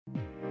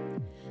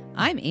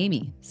I'm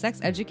Amy, sex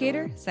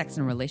educator, sex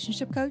and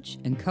relationship coach,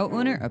 and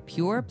co-owner of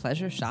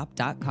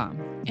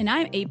PurePleasureShop.com. And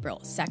I'm April,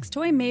 sex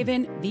toy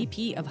maven,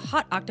 VP of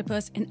Hot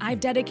Octopus, and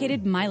I've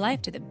dedicated my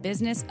life to the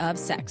business of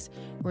sex.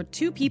 We're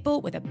two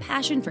people with a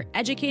passion for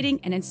educating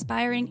and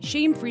inspiring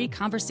shame-free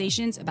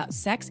conversations about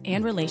sex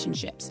and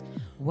relationships.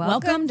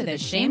 Welcome to the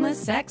Shameless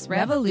Sex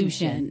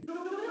Revolution.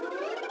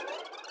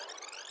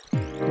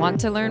 Want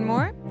to learn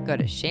more? Go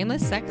to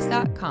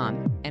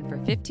shamelesssex.com, and for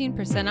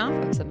 15%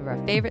 off of some of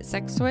our favorite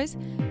sex toys,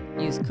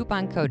 use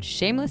coupon code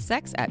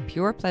shamelesssex at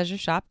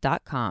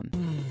purepleasureshop.com.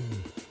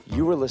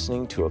 You are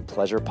listening to a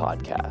pleasure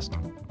podcast.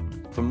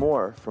 For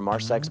more from our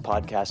sex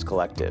podcast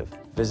collective,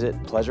 visit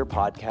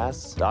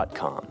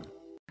pleasurepodcasts.com.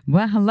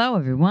 Well, hello,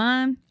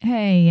 everyone.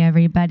 Hey,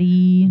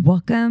 everybody.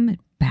 Welcome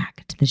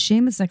back to the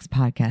Shameless Sex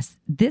Podcast.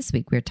 This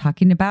week, we're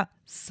talking about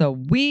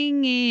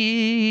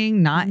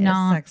swinging, not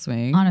a sex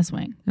swing. On a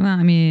swing. Well,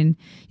 I mean,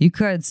 you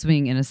could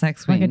swing in a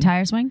sex swing. Like a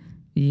tire swing?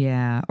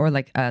 Yeah, or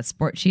like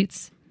sport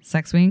sheets,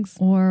 sex swings.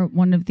 Or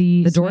one of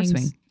the door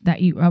swing.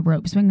 A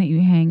rope swing that you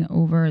hang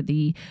over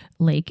the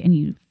lake and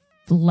you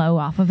flow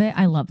off of it.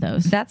 I love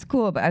those. That's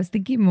cool, but I was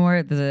thinking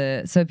more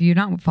so if you're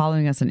not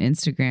following us on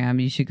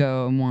Instagram, you should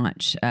go and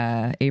watch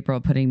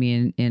April putting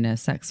me in a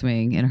sex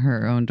swing in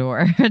her own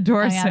door swing.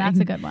 That's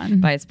a good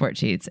one. By Sport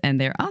Sheets, and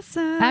they're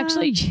awesome.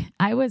 Actually,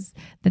 I was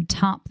the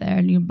top there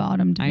and you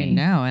bottomed me. I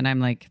know, and I'm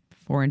like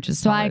 4 inches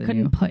so taller I than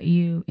couldn't you. put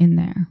you in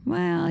there.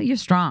 Well, you're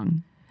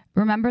strong.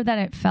 Remember that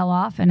it fell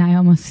off and I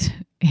almost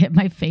hit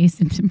my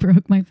face and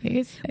broke my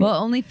face? Well, it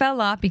only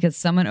fell off because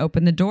someone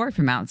opened the door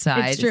from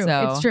outside. It's true.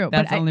 So it's true.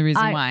 That's the only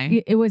reason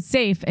why. It was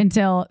safe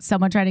until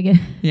someone tried to get...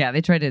 Yeah,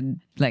 they tried to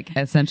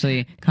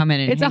essentially come in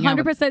and It's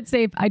 100%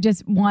 safe. I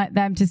just want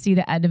them to see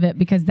the end of it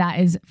because that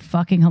is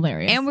fucking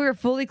hilarious. And we were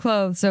fully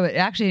clothed, so it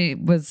actually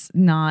was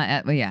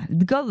not.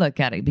 Go look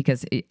at it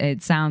because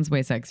it sounds way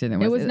sexier than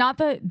it was. Not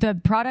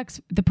the products.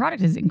 The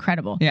product is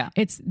incredible. Yeah,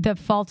 it's the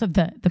fault of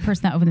the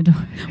person that opened the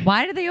door.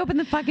 Why did they open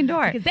the fucking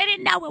door? Because they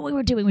didn't know what we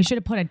were doing. We should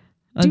have put a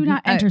do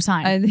not enter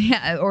sign.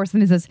 Or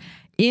something says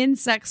in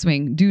sex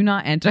swing, do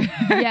not enter.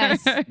 Yes.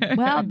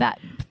 Well,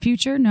 that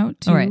future note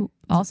to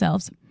all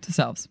selves. To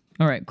selves.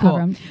 All right,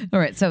 cool. All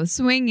right, so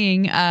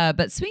swinging,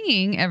 but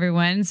swinging,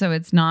 everyone, so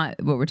it's not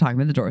what we're talking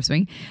about, the door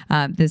swing.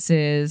 This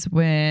is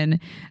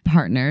when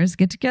partners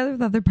get together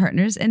with other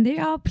partners and they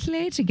all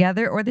play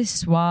together or they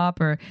swap,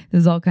 or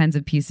there's all kinds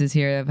of pieces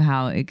here of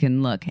how it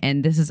can look.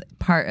 And this is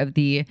part of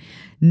the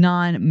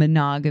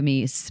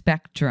non-monogamy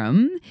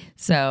spectrum.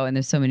 So, and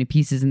there's so many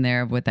pieces in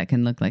there of what that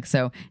can look like.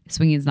 So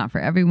swinging is not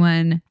for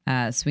everyone.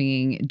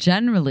 Swinging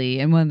generally,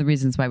 and one of the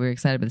reasons why we're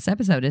excited about this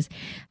episode is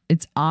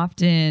it's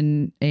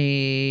often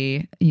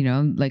a,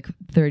 like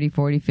 30,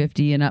 40,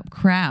 50 and up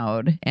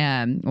crowd.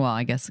 Well,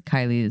 I guess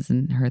Kylie is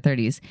in her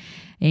 30s.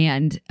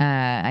 And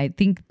I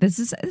think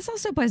this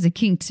also applies to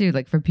kink too,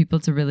 like for people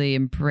to really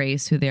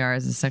embrace who they are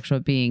as a sexual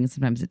being.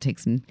 Sometimes it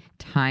takes some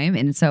time.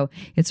 And so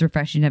it's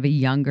refreshing to have a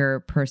younger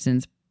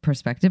person's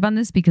perspective on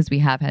this because we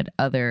have had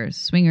other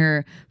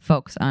swinger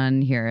folks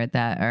on here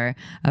that are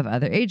of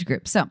other age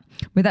groups. So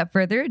without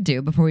further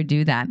ado, before we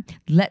do that,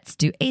 let's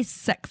do a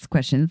sex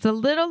question. It's a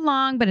little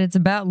long, but it's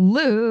about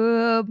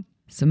lube.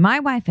 So my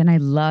wife and I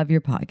love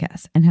your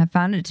podcast and have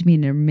found it to be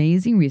an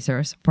amazing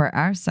resource for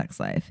our sex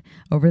life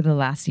over the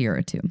last year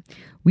or two.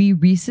 We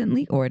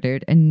recently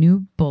ordered a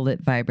new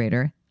Bullet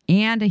vibrator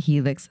and a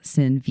Helix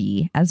Syn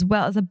V, as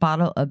well as a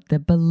bottle of the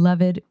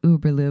beloved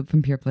Uber Lube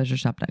from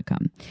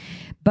purepleasureshop.com.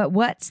 But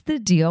what's the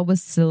deal with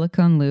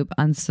silicone lube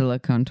on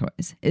silicone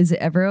toys? Is it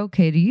ever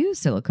okay to use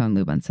silicone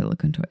lube on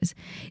silicone toys?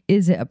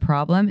 Is it a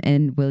problem,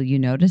 and will you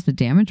notice the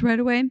damage right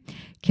away?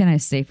 Can I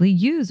safely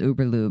use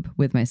Uber Lube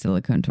with my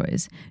silicone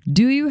toys?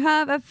 Do you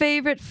have a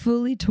favorite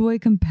fully toy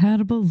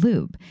compatible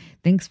lube?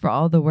 Thanks for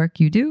all the work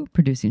you do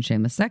producing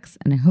Shameless Sex,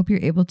 and I hope you're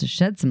able to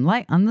shed some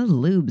light on the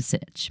lube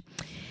sitch.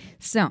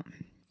 So,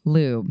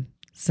 lube,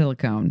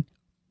 silicone,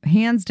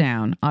 hands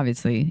down,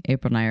 obviously,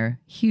 April and I are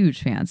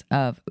huge fans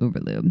of Uber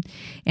Lube.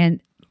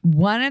 And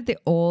one of the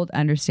old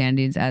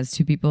understandings as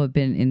two people have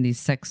been in the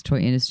sex toy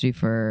industry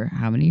for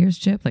how many years,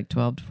 Chip? Like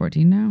 12 to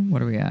 14 now?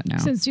 What are we at now?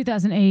 Since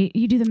 2008.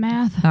 You do the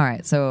math. All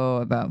right. So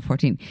about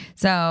 14.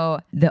 So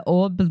the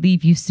old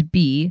belief used to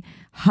be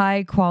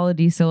high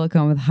quality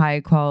silicone with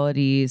high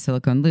quality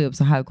silicone lube.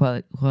 So high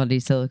quality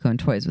silicone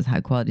toys with high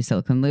quality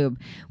silicone lube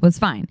was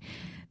fine.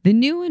 The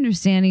new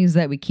understanding is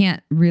that we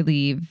can't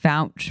really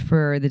vouch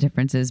for the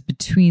differences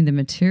between the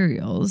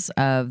materials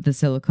of the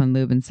silicone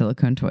lube and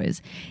silicone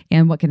toys.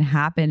 And what can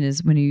happen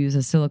is when you use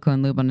a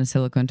silicone lube on a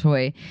silicone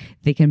toy,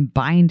 they can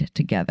bind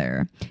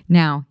together.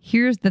 Now,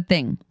 here's the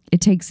thing.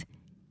 It takes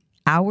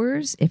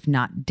hours, if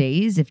not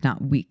days, if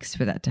not weeks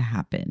for that to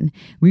happen.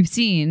 We've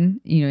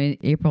seen, in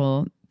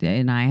April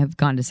and I have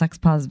gone to sex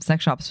positive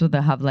sex shops where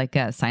they'll have like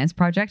a science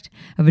project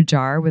of a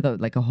jar with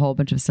a whole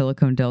bunch of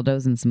silicone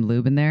dildos and some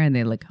lube in there, and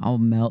they all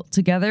melt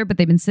together, but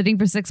they've been sitting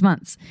for 6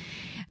 months.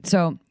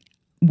 So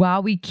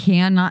while we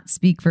cannot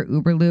speak for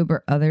Uber Lube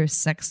or other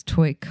sex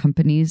toy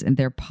companies and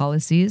their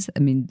policies,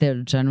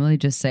 they'll generally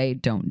just say,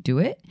 don't do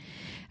it.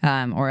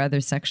 or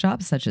other sex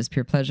shops such as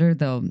Pure Pleasure.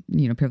 They'll,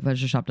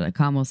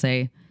 purepleasureshop.com will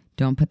say,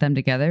 don't put them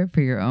together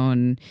for your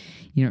own,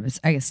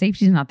 I guess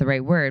safety is not the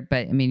right word,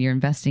 but I mean, you're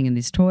investing in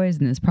these toys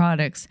and these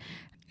products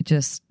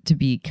just to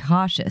be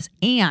cautious.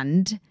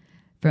 And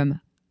from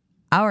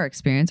our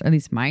experience, or at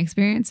least my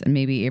experience, and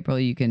maybe April,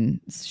 you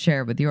can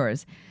share with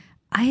yours,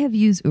 I have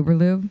used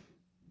Uberlube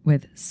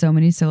with so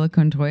many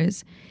silicone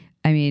toys.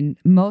 I mean,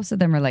 most of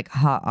them are like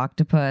Hot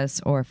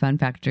Octopuss or Fun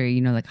Factory,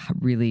 like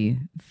really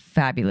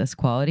fabulous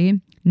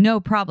quality. No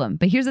problem.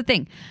 But here's the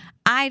thing.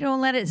 I don't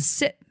let it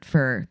sit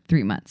for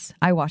 3 months.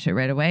 I wash it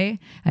right away.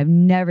 I've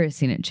never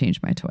seen it change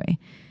my toy.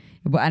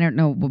 I don't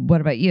know.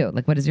 What about you?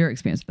 Like, what is your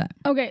experience with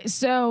that? Okay,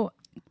 so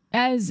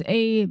as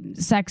a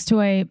sex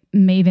toy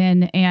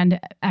maven and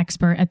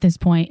expert at this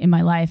point in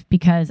my life,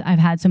 because I've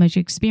had so much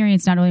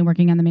experience not only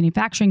working on the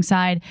manufacturing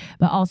side,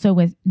 but also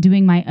with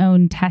doing my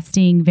own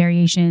testing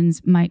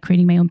variations,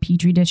 creating my own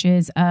Petri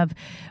dishes of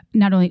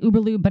not only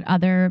Uberlube, but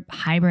other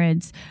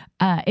hybrids.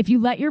 If you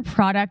let your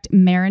product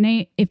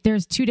marinate, if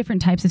there's two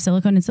different types of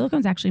silicone, and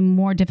silicone is actually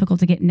more difficult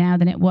to get now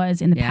than it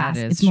was in the past.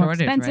 It's more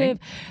expensive.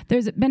 Right?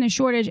 There's been a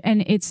shortage,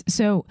 and it's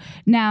so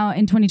now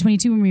in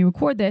 2022 when we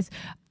record this,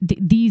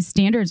 these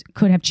standards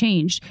could have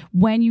changed.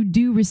 When you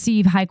do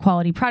receive high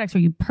quality products or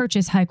you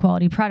purchase high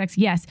quality products,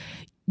 yes,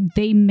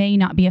 they may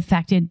not be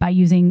affected by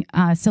using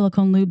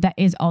silicone lube that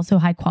is also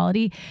high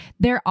quality.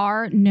 There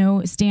are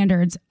no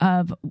standards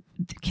of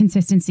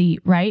consistency,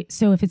 right?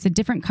 So if it's a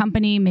different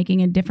company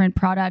making a different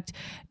product,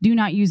 do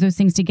not use those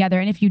things together.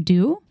 And if you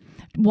do,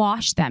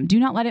 wash them. Do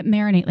not let it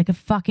marinate like a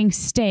fucking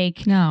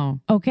steak. No.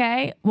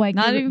 Okay? Like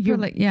not even for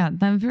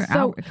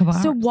a couple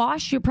hours. So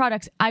wash your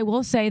products. I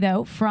will say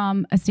though,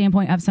 from a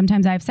standpoint of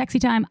sometimes I have sexy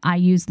time, I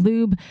use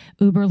lube,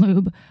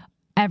 Uberlube.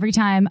 Every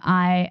time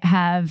I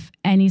have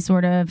any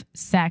sort of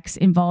sex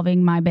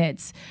involving my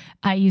bits,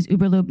 I use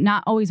Uberlube,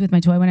 not always with my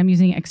toy. When I'm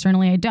using it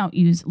externally, I don't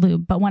use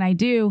lube. But when I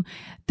do,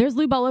 there's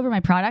lube all over my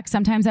products.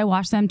 Sometimes I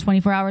wash them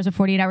 24 hours or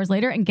 48 hours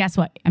later. And guess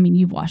what? I mean,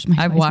 you've washed my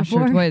toys I've washed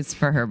before. your toys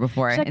for her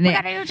before.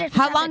 Like,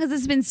 how long has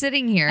this been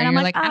sitting here? And I'm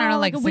you're like, I don't know,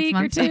 like a 6 week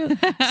months or two.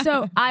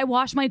 So I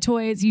wash my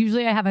toys.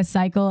 Usually I have a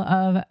cycle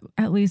of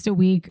at least a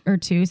week or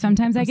two.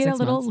 Sometimes I get a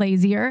little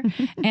lazier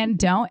and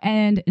don't.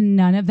 And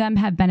none of them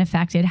have been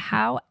affected.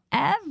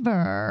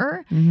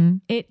 However,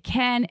 it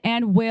can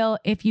and will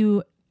if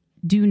you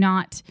do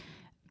not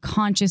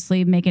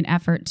consciously make an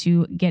effort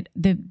to get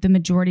the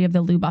majority of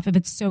the lube off. If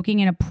it's soaking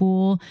in a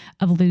pool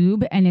of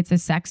lube and it's a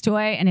sex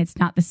toy and it's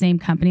not the same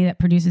company that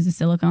produces the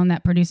silicone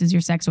that produces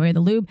your sex toy or the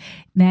lube,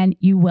 then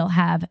you will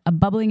have a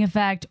bubbling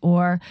effect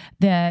or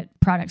the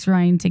products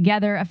running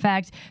together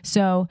effect.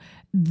 So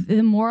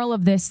the moral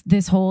of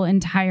this whole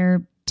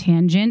entire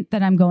tangent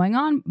that I'm going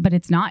on, but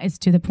it's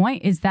to the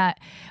point, is that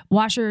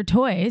wash your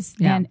toys.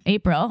 Yeah. And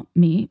April,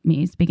 me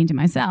speaking to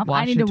myself,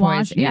 I need to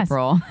wash.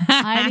 April. Yes,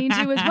 I need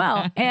to as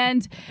well.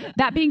 And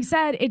that being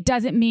said, it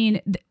doesn't mean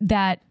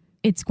that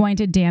it's going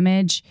to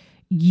damage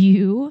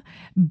you,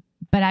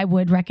 but I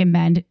would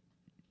recommend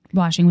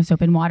washing with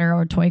soap and water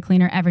or toy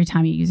cleaner every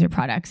time you use your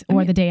products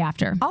or the day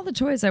after. All the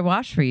toys I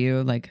washed for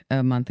you like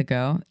a month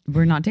ago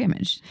were not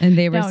damaged, and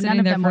they were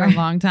sitting there for a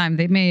long time.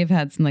 They may have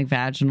had some like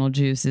vaginal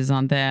juices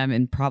on them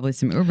and probably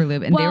some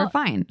Uberlube, and they were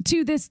fine.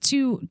 To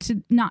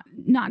not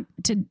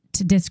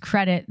to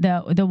discredit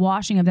the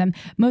washing of them,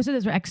 most of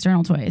those were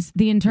external toys.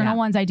 The internal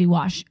ones I do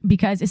wash,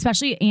 because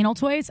especially anal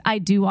toys, I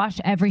do wash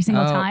every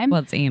single time.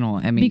 Well, it's anal.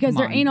 I mean, because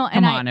they're anal,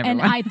 and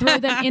I throw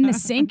them in the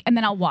sink, and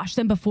then I'll wash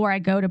them before I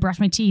go to brush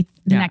my teeth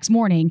the next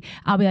morning.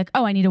 I'll be like,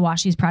 oh, I need to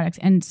wash these products.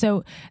 And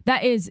so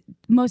that is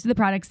most of the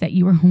products that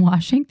you were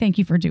washing. Thank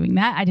you for doing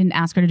that. I didn't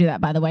ask her to do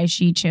that, by the way.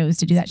 She chose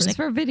to do that. Just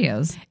for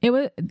videos. It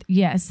was,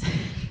 yes.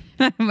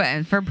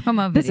 For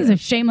promo videos. This is a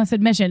shameless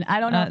admission. I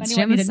don't know if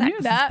anyone even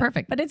knew that. It's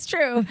perfect. But it's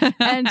true.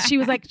 And she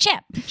was like,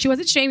 Chip. She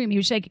wasn't shaming me. She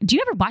was like, do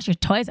you ever wash your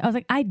toys? I was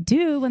like, I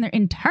do when they're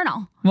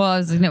internal. Well, I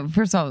was like, no,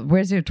 first of all,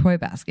 where's your toy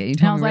basket? You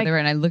told me where they were,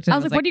 and I looked at it. I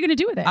was like, what are you going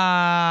to do with it?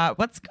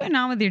 What's going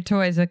on with your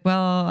toys? Like,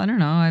 well, I don't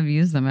know. I've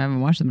used them. I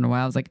haven't washed them in a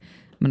while. I was like,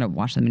 I'm going to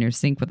wash them in your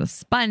sink with a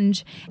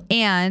sponge.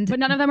 But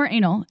none of them are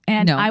anal.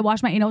 And I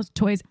wash my anal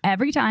toys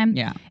every time.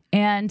 Yeah.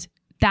 And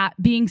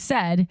that being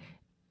said,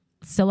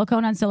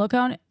 silicone on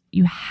silicone,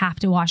 you have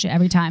to wash it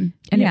every time,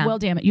 and it will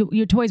damage.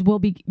 Your toys will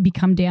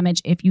become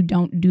damaged if you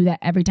don't do that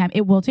every time.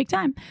 It will take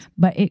time,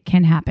 but it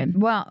can happen.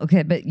 Well,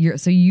 okay, but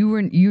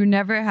you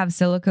never have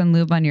silicone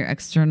lube on your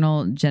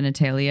external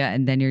genitalia,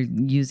 and then you're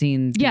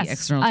using the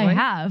external toy? I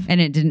have,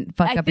 and it didn't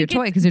fuck up your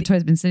toy because your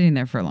toy's been sitting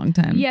there for a long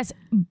time. Yes,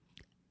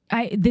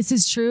 this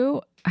is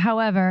true.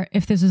 However,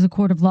 if this was a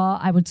court of law,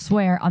 I would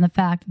swear on the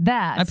fact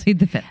that I plead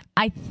the fifth.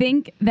 I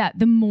think that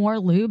the more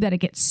lube that it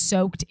gets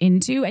soaked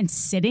into and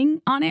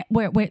sitting on it,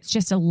 where it's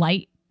just a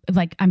light,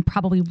 like I'm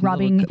probably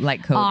rubbing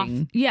light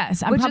coating. Off.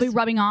 Yes, I'm probably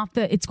rubbing off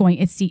it's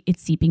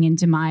seeping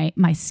into my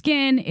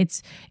skin.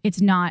 It's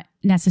not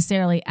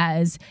necessarily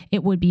as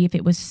it would be if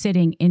it was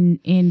sitting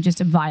in just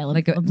a vial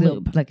of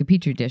lube, like a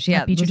petri dish.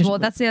 Yeah. Well,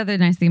 that's the other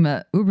nice thing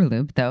about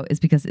Uberlube though, is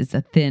because it's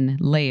a thin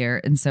layer,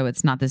 and so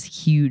it's not this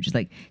huge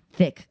like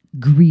thick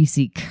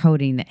greasy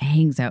coating that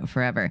hangs out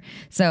forever.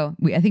 So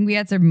I think we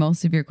answered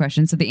most of your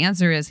questions. So the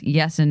answer is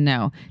yes and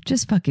no.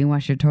 Just fucking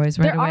wash your toys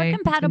right away. There are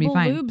compatible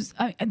lubes.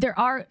 There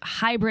are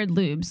hybrid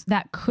lubes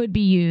that could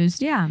be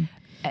used. Yeah.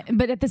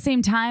 But at the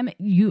same time,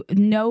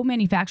 no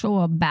manufacturer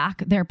will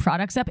back their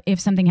products up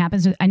if something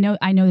happens. I know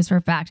this for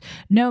a fact.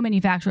 No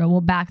manufacturer will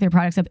back their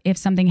products up if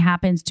something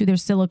happens to their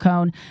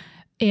silicone.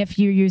 If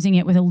you're using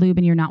it with a lube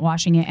and you're not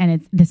washing it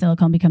and the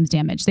silicone becomes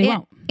damaged, they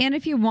won't. And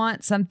if you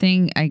want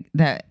something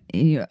that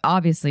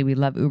obviously we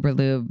love Uber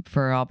Lube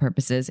for all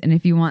purposes, and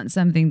if you want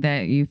something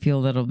that you feel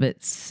a little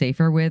bit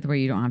safer with, where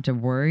you don't have to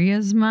worry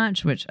as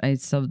much, which I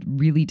still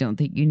really don't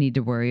think you need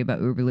to worry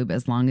about Uber Lube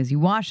as long as you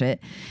wash it.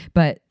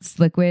 But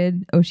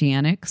Sliquid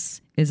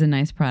Oceanics is a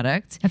nice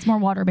product. It's more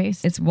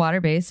water-based. It's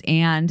water-based,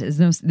 and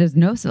there's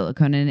no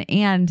silicone in it,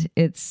 and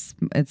it's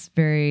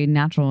very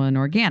natural and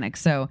organic.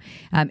 So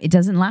it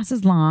doesn't last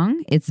as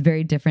long. It's a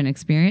very different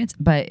experience.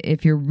 But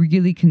if you're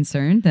really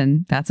concerned,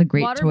 then that's a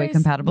great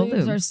toy-compatible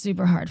lube. Lubes are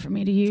super hard for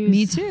me to use.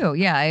 Me too.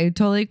 Yeah, I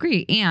totally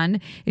agree.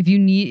 And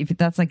if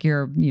that's like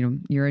your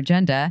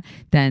agenda,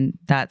 then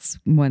that's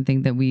one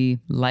thing that we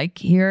like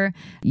here.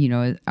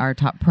 Our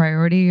top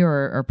priority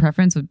or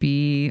preference would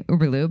be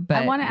Uber Lube. But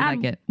I want to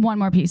add one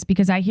more piece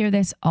because I hear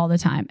this all the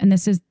time, and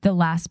this is the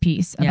last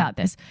piece about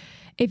this.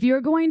 If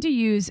you're going to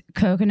use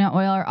coconut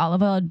oil or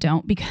olive oil,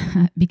 don't,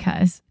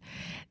 because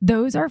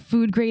those are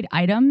food grade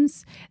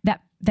items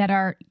that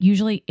are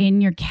usually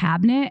in your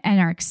cabinet and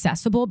are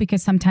accessible,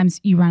 because sometimes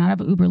you run out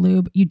of Uber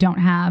Lube, you don't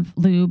have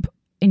lube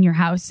in your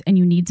house and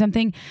you need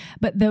something.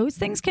 But those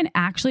things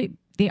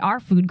they are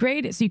food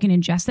grade, so you can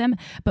ingest them,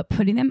 but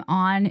putting them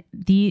on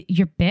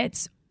your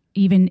bits,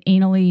 even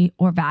anally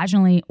or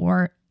vaginally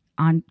or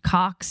on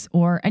cocks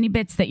or any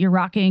bits that you're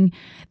rocking,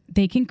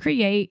 they can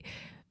create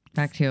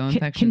bacterial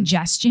infections,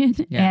 congestion,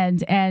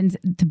 and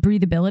the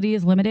breathability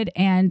is limited,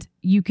 and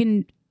you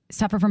can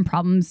suffer from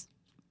problems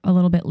a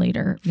little bit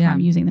later from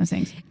using those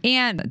things.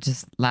 And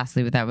just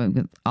lastly with that one,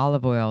 with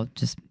olive oil,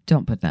 just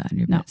don't put that on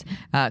your bits.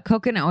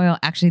 Coconut oil,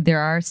 actually, there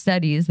are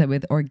studies that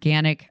with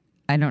organic,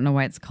 I don't know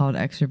why it's called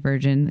extra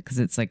virgin, because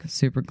it's like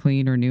super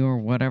clean or new or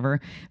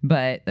whatever,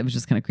 but that was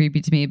just kind of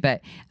creepy to me.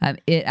 But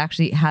it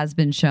actually has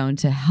been shown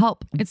to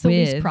help. It's the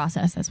least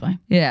processed, that's why.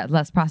 Yeah,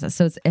 less processed.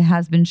 So it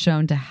has been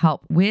shown to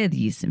help with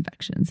yeast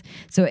infections.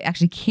 So it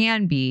actually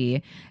can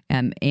be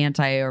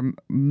anti or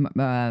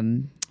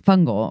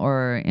fungal,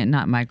 or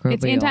not microbial.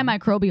 It's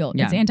antimicrobial.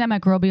 Yeah. It's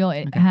antimicrobial.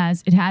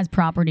 It has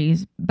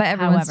properties, but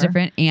everyone's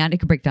different, and it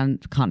could break down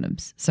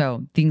condoms.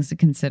 So things to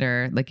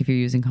consider, like if you're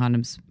using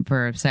condoms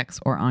for sex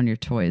or on your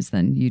toys,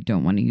 then you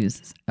don't want to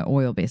use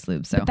oil-based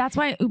lube. So but that's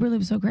why Uber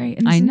Lube is so great.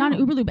 And this is not an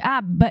Uber Lube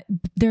app, but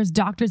there's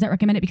doctors that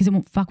recommend it because it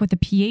won't fuck with the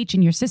pH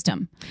in your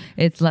system.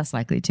 It's less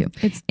likely to.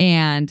 It's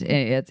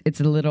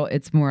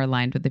more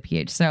aligned with the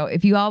pH. So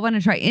if you all want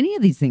to try any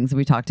of these things that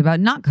we talked about,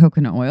 not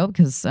coconut oil,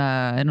 because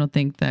I don't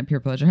think that Pure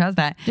Pleasure has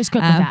that. Just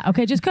cook with that.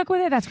 Okay, just cook with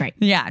it. That's great.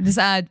 Yeah, just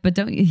but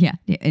don't. Yeah.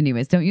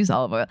 Anyways, don't use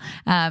olive oil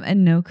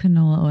and no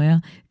canola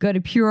oil. Go to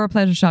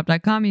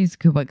purepleasureshop.com. Use the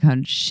coupon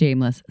code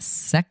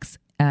SHAMELESSSEX.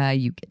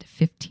 You get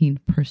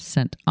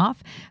 15%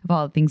 off of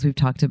all the things we've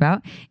talked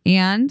about.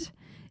 And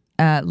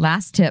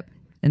last tip,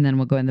 and then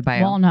we'll go in the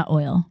bio. Walnut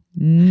oil.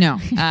 No,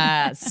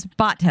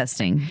 spot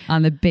testing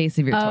on the base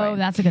of your toy. Oh,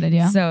 that's a good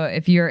idea. So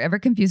if you're ever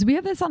confused, we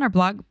have this on our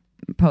blog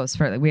post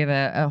we have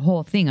a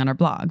whole thing on our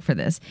blog for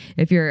this.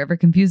 If you're ever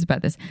confused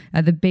about this,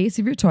 at the base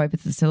of your toy, if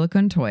it's a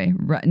silicone toy,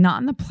 not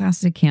in the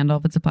plastic handle,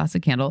 if it's a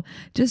plastic handle,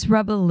 just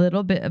rub a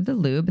little bit of the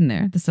lube in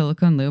there, the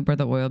silicone lube or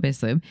the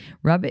oil-based lube,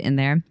 rub it in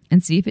there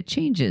and see if it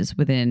changes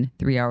within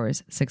 3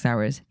 hours, 6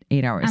 hours,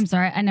 8 hours. I'm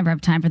sorry, I never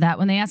have time for that.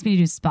 When they ask me to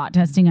do spot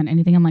testing on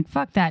anything, I'm like,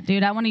 fuck that,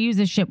 dude. I want to use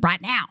this shit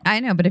right now. I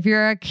know, but if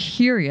you're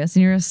curious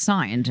and you're a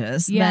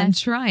scientist, then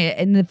try it.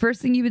 And the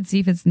first thing you would see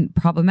if it's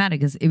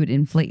problematic is it would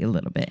inflate a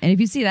little bit. And if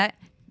you see that,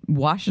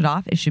 wash it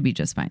off. It should be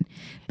just fine.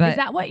 But is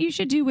that what you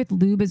should do with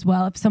lube as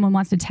well? If someone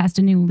wants to test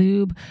a new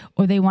lube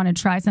or they want to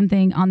try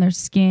something on their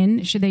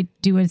skin, should they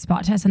do a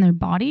spot test on their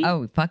body?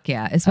 Oh, fuck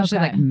yeah. Especially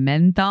like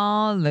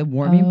menthol, the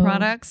warming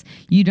products.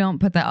 You don't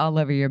put that all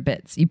over your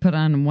bits. You put it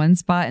on one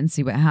spot and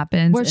see what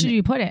happens. Where should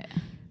you put it?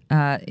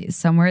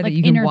 Somewhere that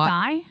you can inner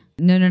thigh?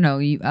 No.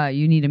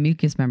 You need a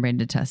mucous membrane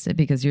to test it,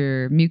 because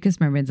your mucous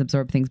membranes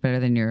absorb things better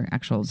than your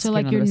actual skin. So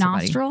like your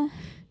nostril?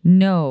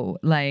 No,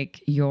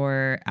 like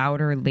your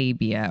outer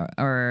labia,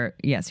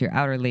 your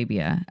outer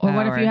labia. Or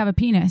what if you have a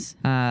penis?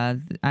 I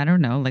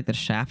don't know, like the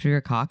shaft of your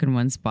cock in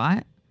one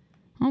spot.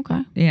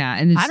 Okay. Yeah.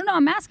 And I don't know.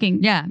 I'm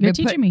asking. Yeah. You're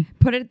teaching me.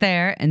 Put it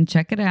there and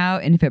check it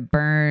out. And if it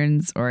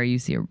burns or you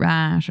see a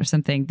rash or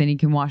something, then you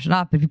can wash it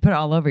off. But if you put it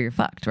all over, you're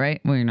fucked,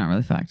 right? Well, you're not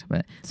really fucked,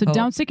 but. So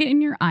don't stick it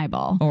in your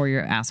eyeball. Or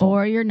your asshole.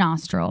 Or your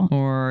nostril.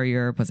 Or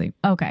your pussy.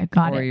 Okay.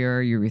 Got it. Or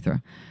your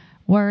urethra.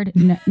 Word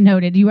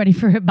noted. You ready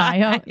for a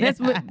bio?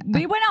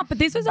 We went out, but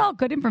this was all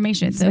good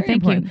information. So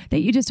thank you.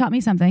 That you just taught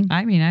me something.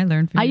 I mean, I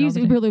learned from you. I use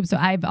Uber Lube, so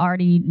I've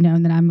already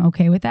known that I'm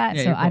okay with that.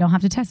 So I don't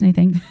have to test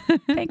anything.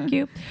 Thank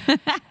you.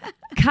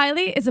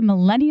 Kylie is a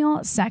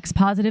millennial sex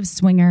positive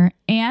swinger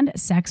and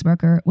sex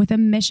worker with a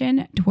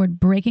mission toward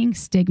breaking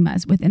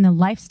stigmas within the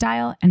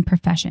lifestyle and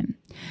profession.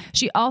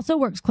 She also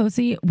works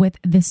closely with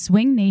the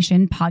Swing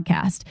Nation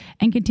podcast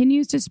and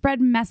continues to spread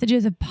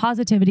messages of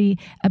positivity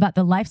about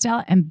the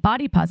lifestyle and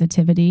body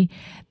positivity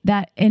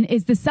and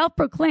is the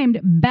self-proclaimed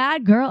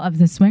bad girl of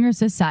the swinger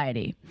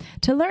society.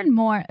 To learn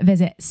more,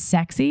 visit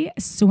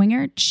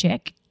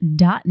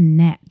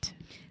sexyswingerchick.net.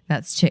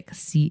 That's chick,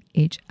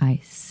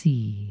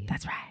 CHIC.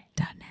 That's right.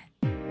 .net.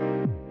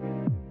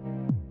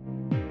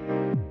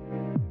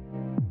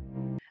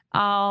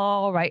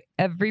 All right,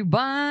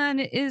 everyone,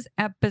 it is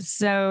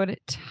episode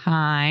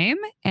time.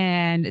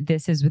 And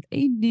this is with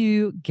a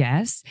new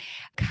guest,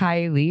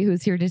 Kylie,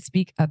 who's here to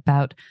speak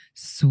about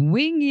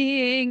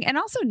swinging and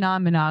also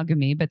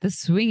non-monogamy, but the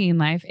swinging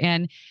life.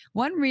 And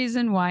one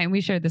reason why, and we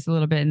shared this a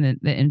little bit in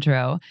the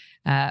intro,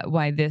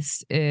 why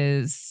this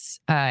is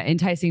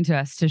enticing to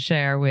us to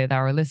share with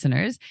our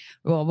listeners.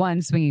 Well,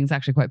 one, swinging is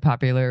actually quite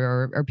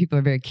popular, or people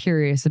are very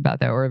curious about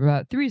that, or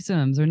about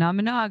threesomes or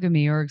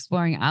non-monogamy, or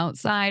exploring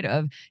outside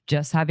of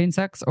just having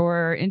sex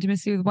or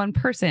intimacy with one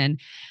person.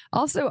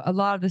 Also, a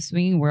lot of the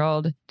swinging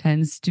world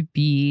tends to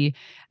be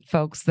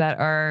folks that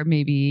are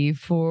maybe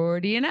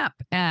 40 and up.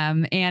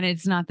 And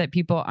it's not that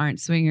people aren't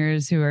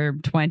swingers who are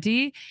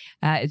 20.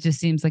 It just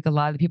seems like a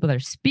lot of the people that are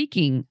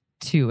speaking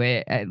to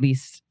it, at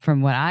least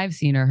from what I've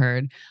seen or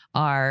heard,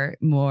 are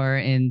more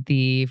in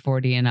the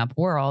 40 and up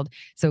world.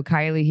 So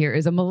Kylie here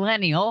is a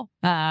millennial.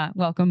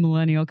 Welcome,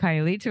 millennial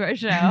Kylie, to our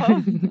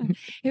show,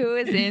 who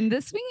is in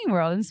the swinging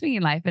world and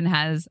swinging life and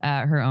has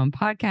her own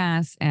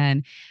podcast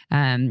and,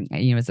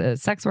 is a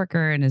sex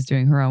worker and is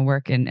doing her own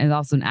work and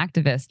also an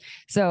activist.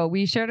 So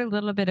we shared a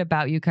little bit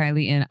about you,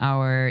 Kylie, in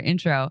our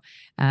intro,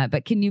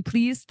 but can you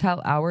please tell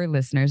our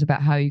listeners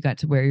about how you got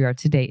to where you are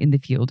today in the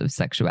field of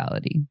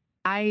sexuality?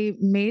 I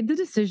made the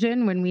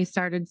decision when we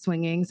started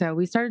swinging. So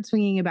we started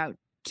swinging about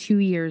 2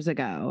 years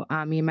ago,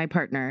 me and my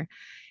partner.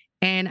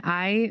 And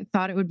I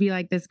thought it would be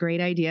like this great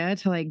idea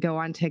to like go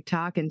on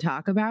TikTok and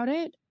talk about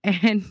it.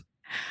 And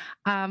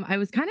I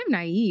was kind of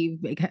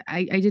naive because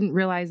I didn't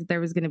realize that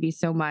there was going to be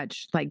so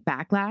much like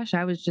backlash.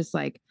 I was just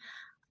like,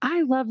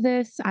 I love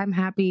this. I'm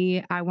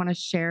happy. I want to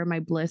share my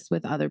bliss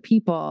with other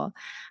people.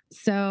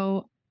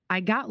 So I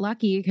got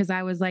lucky because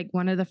I was like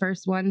one of the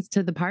first ones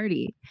to the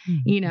party.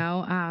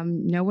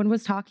 No one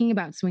was talking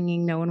about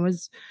swinging.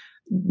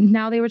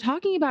 Now they were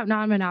talking about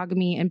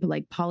non-monogamy and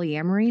like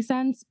polyamory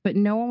sense, but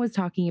no one was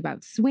talking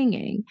about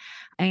swinging.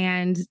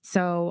 And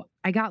so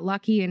I got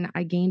lucky and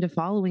I gained a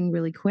following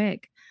really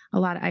quick.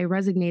 I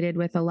resonated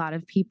with a lot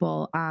of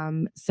people.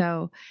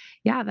 So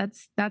yeah,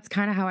 that's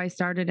kind of how I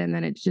started. And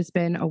then it's just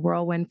been a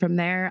whirlwind from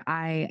there.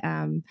 I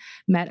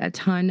met a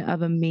ton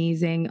of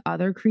amazing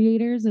other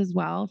creators as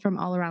well from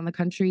all around the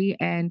country.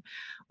 And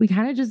we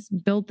kind of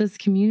just built this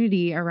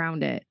community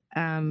around it.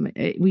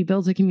 We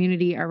built a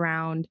community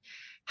around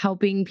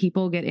helping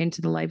people get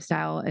into the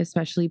lifestyle,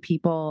 especially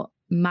people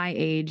my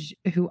age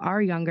who are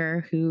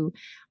younger, who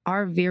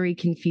are very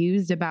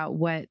confused about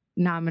what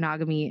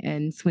non-monogamy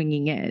and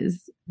swinging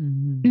is.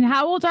 Mm-hmm. And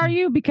how old are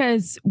you?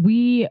 Because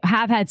we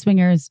have had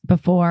swingers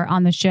before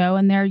on the show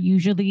and they're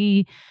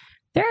usually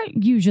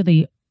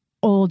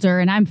older,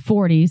 and I'm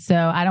 40, so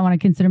I don't want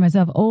to consider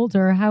myself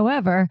older.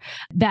 However,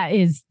 that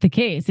is the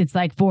case. It's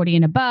like 40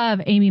 and above.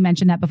 Amy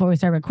mentioned that before we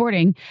started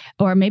recording,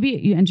 or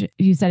maybe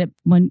you said it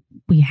when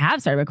we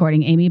have started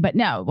recording, Amy, but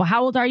no. Well,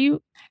 how old are you?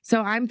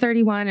 So I'm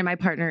 31 and my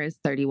partner is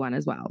 31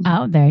 as well.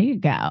 Oh, there you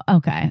go.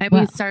 Okay. And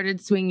we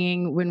started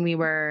swinging when we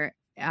were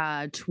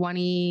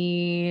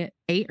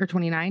 28 or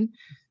 29.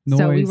 Noise.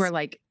 So we were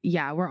like,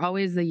 we're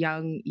always the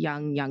young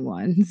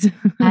ones.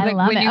 I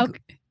love it. Okay.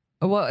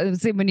 Well,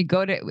 see, when you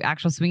go to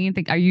actual swinging,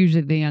 are you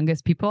usually the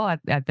youngest people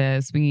at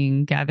the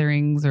swinging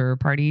gatherings or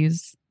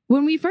parties?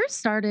 When we first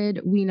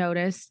started, we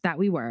noticed that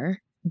we were,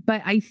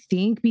 but I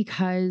think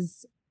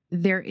because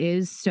there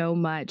is so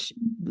much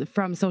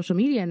from social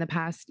media in the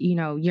past,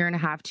 year and a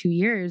half, 2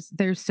 years,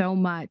 there's so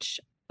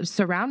much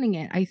surrounding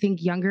it. I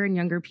think younger and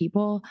younger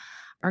people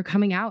are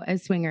coming out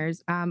as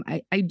swingers.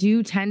 I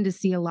do tend to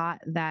see a lot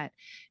that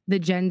the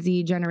Gen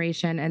Z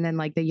generation and then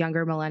like the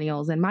younger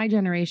millennials and my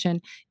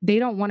generation, they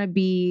don't want to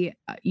be,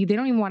 they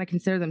don't even want to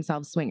consider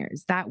themselves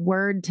swingers. That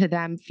word to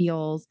them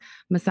feels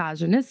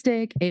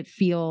misogynistic. It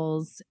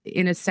feels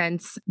in a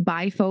sense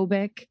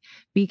biphobic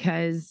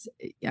because,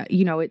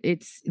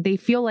 they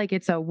feel like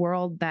it's a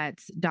world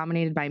that's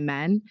dominated by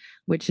men,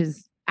 which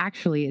is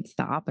actually, it's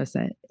the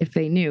opposite if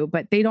they knew,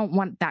 but they don't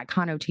want that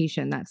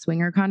connotation, that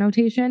swinger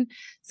connotation.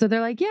 So they're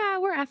like, yeah,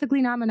 we're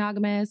ethically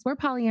non-monogamous, we're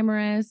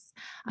polyamorous,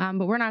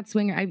 but we're not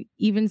swinger. I've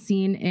even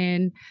seen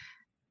in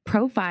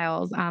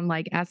profiles on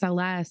like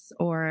SLS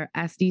or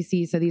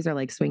SDC. So these are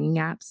like swinging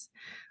apps.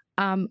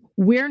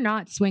 We're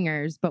not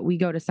swingers, but we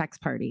go to sex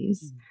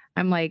parties.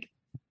 I'm like,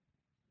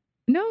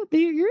 no,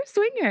 you're a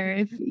swinger.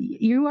 If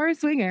you are a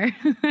swinger,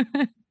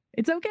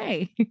 it's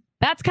okay.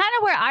 That's kind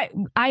of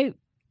where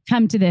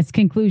come to this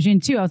conclusion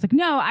too. I was like,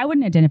 no, I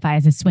wouldn't identify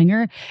as a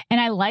swinger. And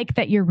I like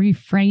that you're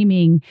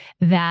reframing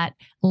that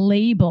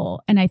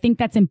label. And I think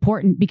that's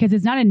important because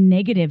it's not a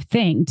negative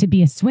thing to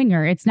be a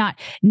swinger. It's not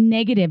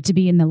negative to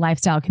be in the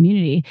lifestyle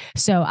community.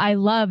 So I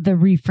love the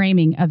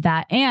reframing of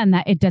that, and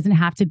that it doesn't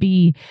have to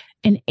be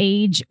an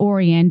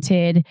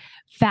age-oriented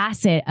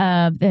facet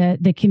of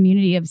the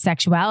community of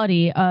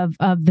sexuality, of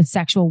the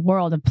sexual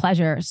world of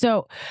pleasure.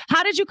 So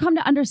how did you come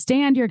to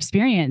understand your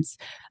experience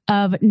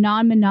of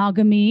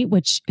non-monogamy,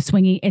 which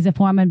swinging is a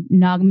form of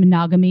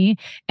non-monogamy,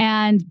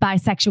 and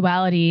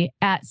bisexuality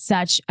at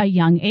such a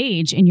young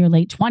age in your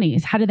late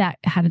 20s? How did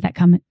that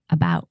come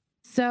about?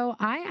 So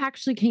I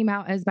actually came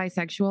out as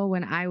bisexual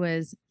when I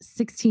was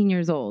 16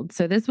 years old.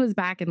 So this was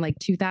back in like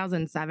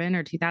 2007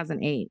 or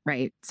 2008,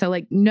 right? So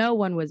like no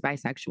one was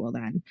bisexual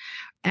then.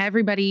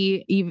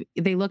 Everybody,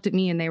 they looked at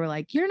me and they were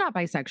like, you're not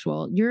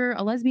bisexual. You're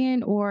a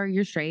lesbian or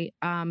you're straight.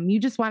 You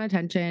just want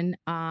attention.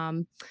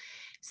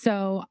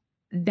 So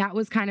that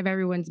was kind of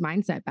everyone's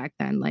mindset back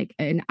then. Like,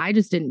 and I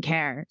just didn't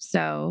care.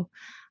 So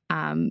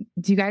do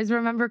you guys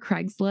remember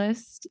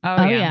Craigslist?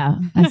 Oh yeah.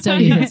 I still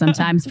use it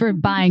sometimes for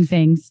buying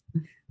things.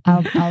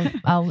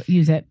 I'll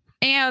use it.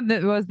 And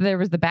there was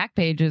the back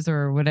pages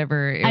or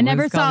whatever. I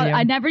never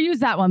used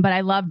that one, but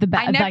I love the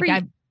back.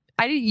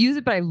 I didn't use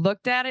it, but I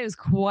looked at it. It was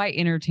quite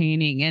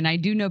entertaining. And I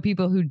do know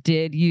people who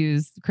did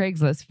use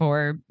Craigslist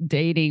for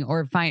dating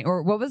or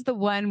what was the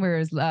one where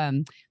it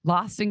was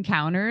Lost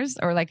Encounters,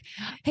 or like,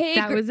 hey,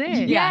 that was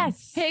it.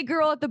 Yes. Hey,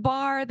 girl at the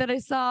bar that I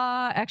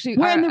saw actually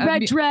wearing the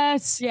red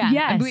dress. Yeah.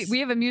 Yes. We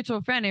have a mutual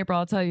friend, April.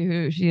 I'll tell you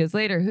who she is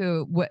later,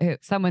 who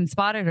someone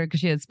spotted her because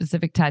she had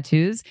specific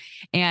tattoos,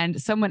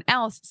 and someone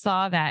else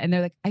saw that. And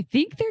they're like, I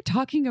think they're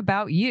talking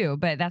about you,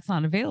 but that's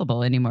not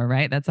available anymore,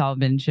 right? That's all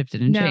been shifted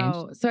and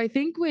changed. So I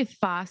think with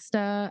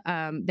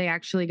FOSTA, they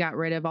actually got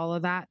rid of all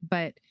of that.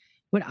 But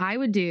what I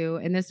would do,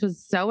 and this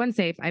was so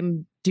unsafe,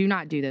 do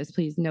not do this,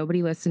 please.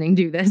 Nobody listening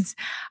do this.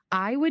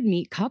 I would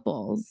meet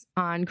couples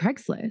on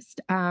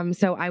Craigslist.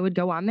 So I would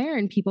go on there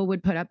and people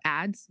would put up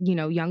ads,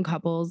 young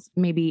couples,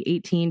 maybe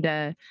 18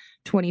 to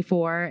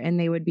 24. And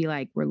they would be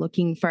like, we're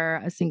looking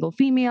for a single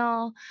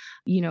female,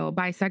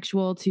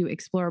 bisexual to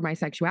explore my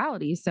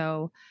sexuality.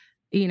 So,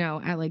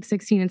 at like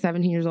 16 and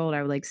 17 years old,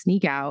 I would like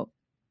sneak out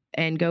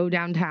and go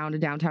downtown to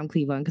downtown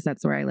Cleveland, because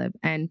that's where I live.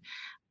 And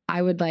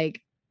I would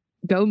like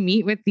go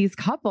meet with these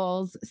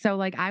couples. So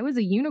like I was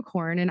a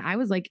unicorn, and I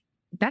was like,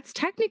 that's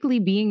technically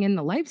being in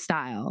the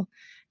lifestyle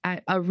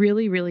at a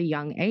really, really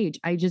young age.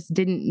 I just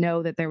didn't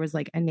know that there was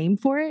like a name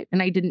for it.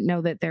 And I didn't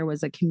know that there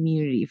was a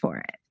community for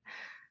it.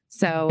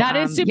 So that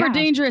is super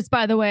dangerous,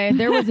 by the way.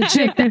 There was a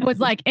chick that was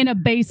like in a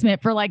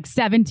basement for like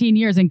 17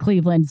 years in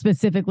Cleveland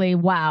specifically.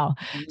 Wow.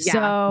 Yeah.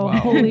 So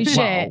holy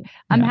shit.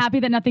 I'm happy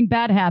that nothing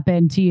bad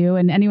happened to you.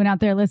 And anyone out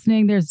there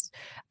listening,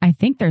 I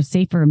think there's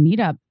safer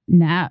meetup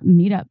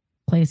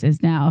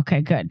places now.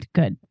 Okay, good.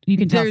 You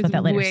can tell us about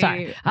that later.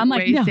 Sorry. I'm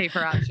like, way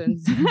safer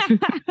options.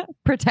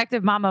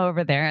 Protective mama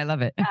over there. I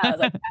love it.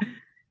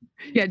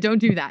 Yeah, don't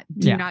do that.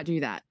 Do not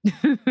do that.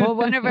 Well,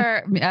 one of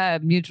our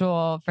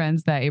mutual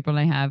friends that April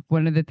and I have,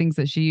 one of the things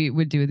that she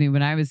would do with me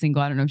when I was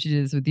single, I don't know if she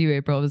did this with you,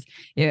 April, was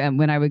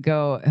when I would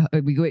go,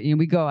 we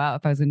go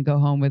out, if I was going to go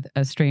home with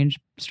a strange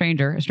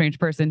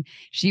person,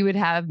 she would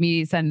have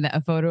me send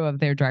a photo of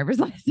their driver's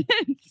license.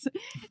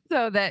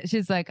 So that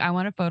she's like, I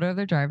want a photo of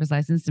their driver's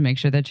license to make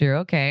sure that you're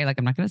okay. Like,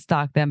 I'm not going to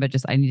stalk them, but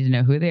just I need to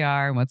know who they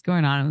are and what's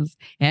going on.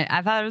 And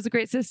I thought it was a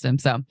great system.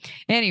 So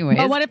anyways.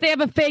 But what if they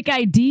have a fake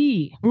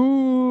ID?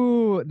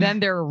 Ooh, then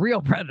they're a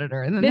real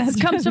predator. And then this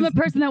comes from a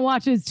person that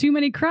watches too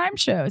many crime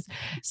shows.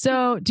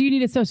 So do you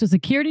need a social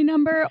security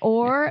number,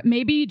 or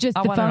maybe just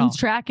the phone's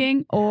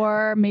tracking,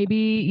 or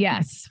maybe,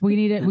 yes, we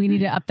need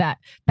to up that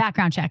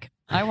background check.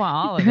 I want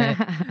all of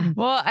it.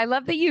 Well, I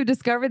love that you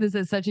discovered this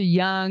at such a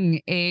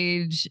young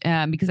age,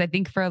 because I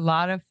think for a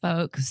lot of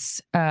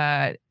folks,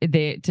 to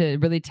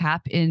really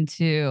tap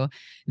into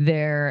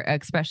their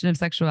expression of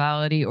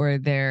sexuality or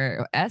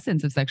their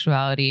essence of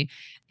sexuality,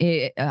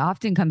 it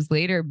often comes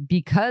later,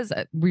 because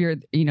we're,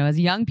 as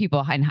young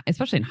people,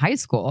 especially in high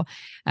school,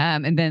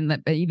 and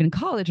then even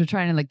college, we're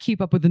trying to like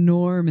keep up with the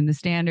norm and the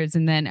standards.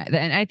 And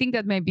I think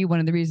that might be one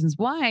of the reasons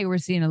why we're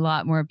seeing a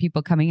lot more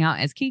people coming out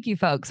as kinky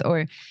folks,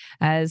 or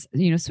as,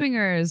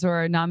 swingers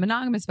or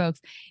non-monogamous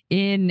folks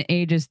in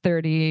ages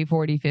 30,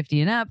 40, 50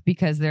 and up,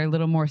 because they're a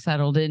little more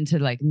settled into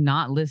like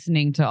not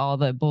listening to all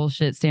the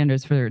bullshit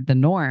standards for the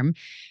norm.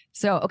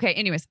 So, okay,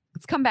 anyways,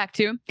 let's come back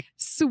to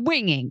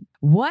swinging.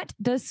 What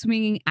does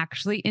swinging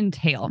actually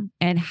entail?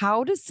 And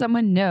how does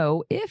someone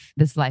know if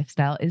this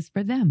lifestyle is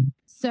for them?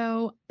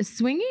 So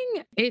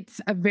swinging,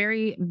 it's a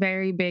very,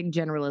 very big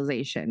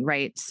generalization,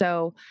 right?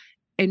 So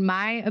in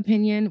my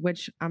opinion,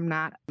 which I'm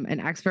not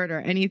an expert or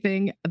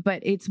anything,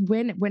 but it's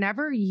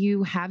whenever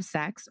you have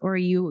sex or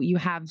you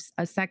have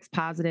a sex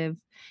positive,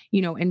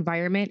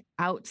 environment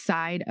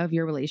outside of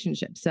your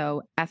relationship.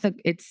 So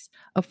it's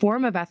a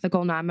form of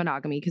ethical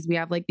non-monogamy, because we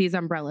have like these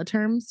umbrella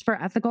terms for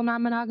ethical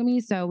non-monogamy.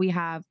 So we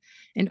have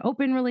an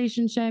open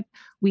relationship,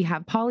 we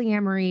have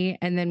polyamory,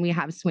 and then we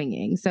have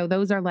swinging. So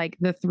those are like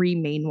the three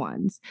main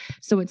ones.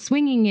 So what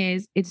swinging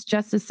is, it's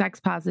just a sex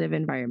positive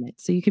environment.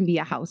 So you can be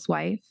a hot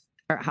wife.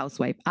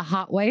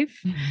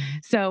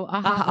 So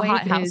a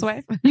hot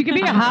housewife. You can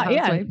be a hot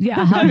housewife.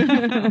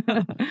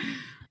 Yeah.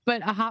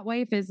 But a hot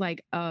wife is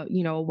like a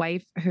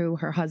wife who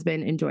her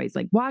husband enjoys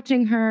like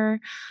watching her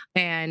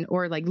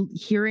or like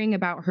hearing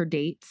about her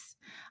dates.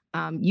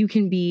 You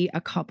can be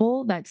a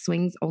couple that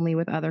swings only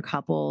with other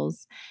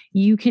couples.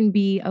 You can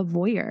be a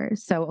voyeur.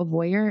 So a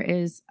voyeur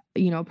is,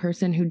 a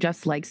person who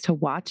just likes to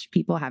watch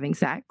people having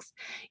sex.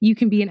 You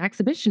can be an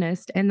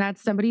exhibitionist, and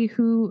that's somebody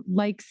who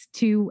likes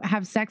to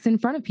have sex in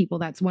front of people.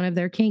 That's one of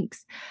their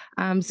kinks.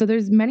 So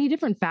there's many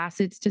different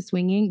facets to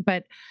swinging,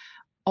 but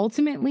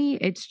ultimately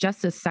it's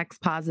just a sex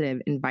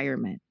positive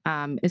environment,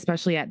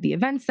 especially at the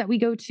events that we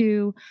go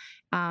to.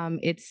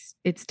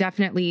 It's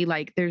definitely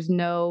like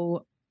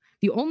the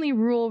only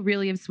rule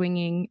really of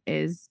swinging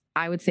is,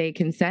 I would say,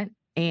 consent.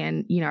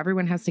 And,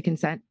 everyone has to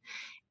consent,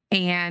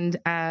 and,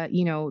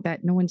 that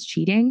no one's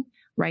cheating,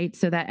 right?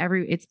 So that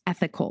it's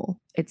ethical,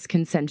 it's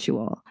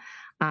consensual.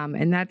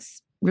 And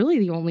that's really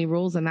the only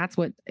rules. And that's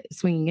what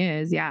swinging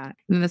is. Yeah. And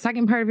then the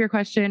second part of your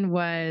question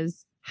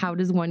was, how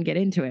does one get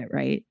into it?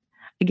 Right.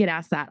 I get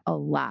asked that a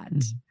lot.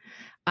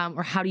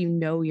 Or how do you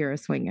know you're a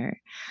swinger?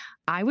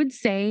 I would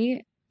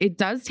say it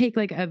does take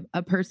like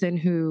a person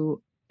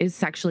who is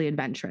sexually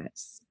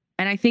adventurous.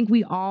 And I think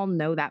we all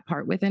know that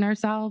part within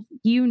ourselves.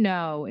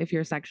 If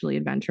you're sexually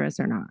adventurous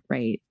or not,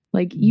 right?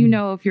 Like,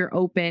 if you're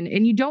open,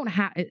 and you don't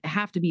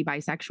have to be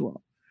bisexual.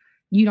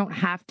 You don't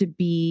have to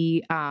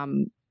be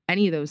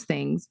any of those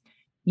things.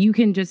 You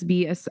can just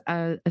be a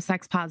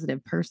sex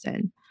positive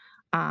person.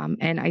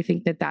 And I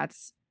think that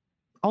that's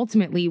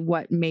ultimately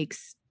what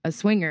makes a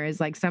swinger, is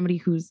like somebody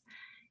who's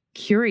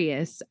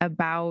curious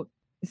about,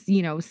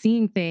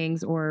 seeing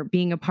things or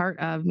being a part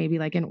of maybe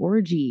like an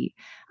orgy,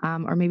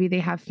 or maybe they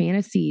have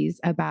fantasies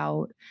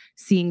about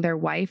seeing their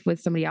wife with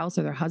somebody else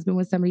or their husband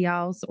with somebody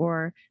else,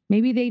 or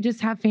maybe they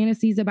just have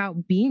fantasies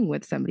about being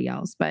with somebody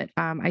else. But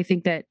I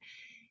think that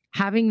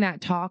having that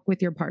talk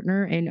with your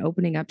partner and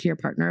opening up to your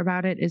partner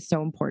about it is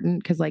so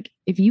important, because like,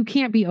 if you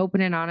can't be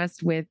open and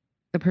honest with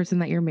the person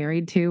that you're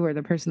married to, or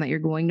the person that you're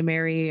going to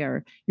marry,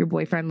 or your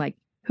boyfriend, like,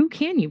 who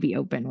can you be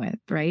open with,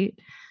 right?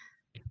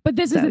 But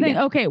this is the thing.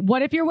 Yeah. Okay.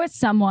 What if you're with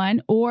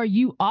someone, or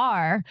you're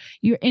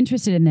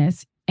interested in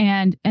this,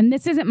 and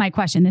this isn't my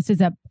question. This is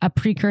a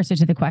precursor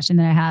to the question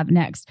that I have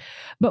next.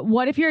 But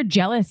what if you're a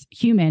jealous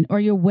human, or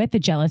you're with a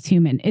jealous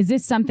human? Is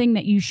this something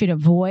that you should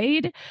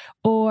avoid?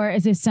 Or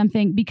is this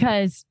something,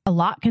 because a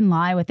lot can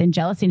lie within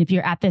jealousy. And if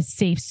you're at this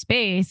safe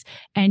space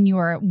and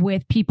you're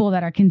with people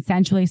that are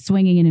consensually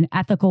swinging in an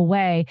ethical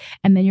way,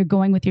 and then you're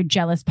going with your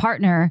jealous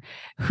partner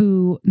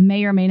who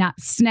may or may not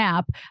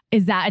snap,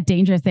 is that a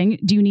dangerous thing?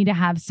 Do you need to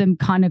have some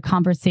kind of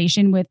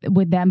conversation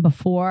with them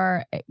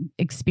before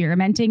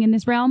experimenting in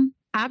this realm?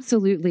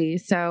 Absolutely.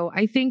 So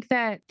I think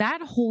that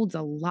holds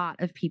a lot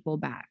of people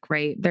back,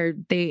 right?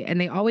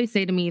 They always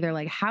say to me, they're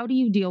like, how do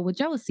you deal with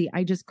jealousy?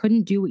 I just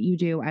couldn't do what you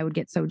do. I would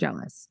get so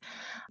jealous.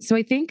 So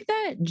I think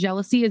that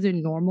jealousy is a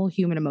normal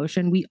human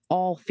emotion. We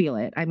all feel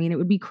it. I mean, it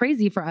would be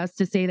crazy for us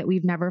to say that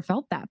we've never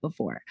felt that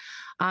before.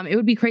 It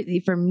would be crazy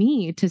for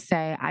me to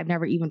say I've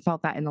never even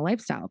felt that in the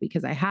lifestyle,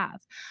 because I have.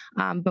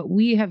 But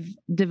we have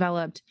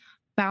developed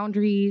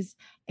boundaries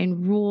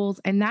and rules,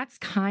 and that's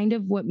kind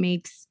of what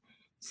makes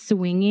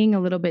swinging a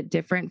little bit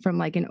different from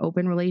like an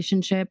open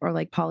relationship or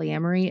like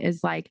polyamory.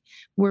 Is like,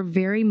 we're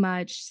very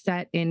much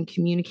set in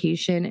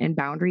communication and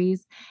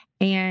boundaries,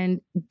 and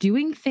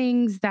doing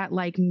things that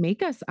like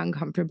make us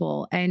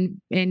uncomfortable,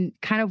 and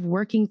kind of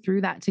working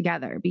through that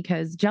together,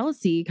 because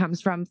jealousy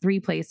comes from three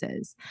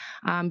places.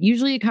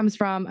 Usually it comes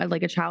from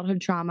a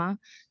childhood trauma.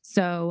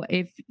 So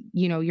if,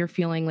 you're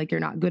feeling like you're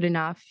not good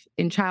enough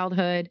in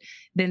childhood,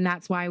 then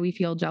that's why we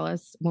feel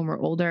jealous when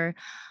we're older.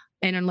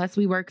 And unless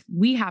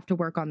we have to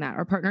work on that.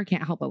 Our partner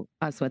can't help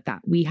us with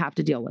that. We have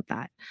to deal with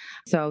that.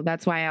 So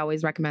that's why I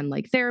always recommend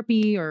like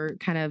therapy, or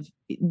kind of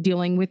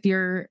dealing with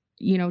your,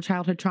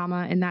 childhood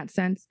trauma in that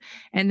sense.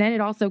 And then it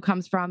also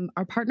comes from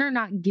our partner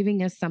not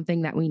giving us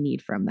something that we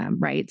need from them,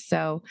 right?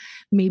 So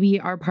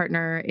maybe our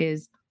partner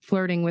is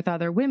flirting with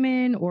other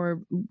women, or,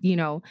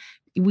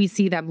 we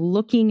see them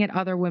looking at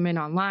other women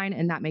online,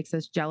 and that makes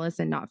us jealous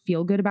and not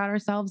feel good about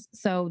ourselves.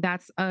 So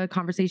that's a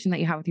conversation that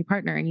you have with your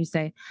partner, and you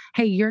say,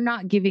 hey, you're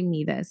not giving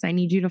me this. I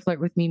need you to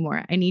flirt with me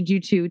more. I need you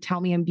to tell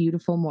me I'm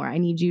beautiful more. I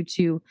need you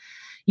to,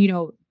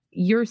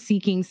 you're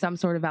seeking some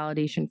sort of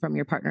validation from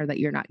your partner that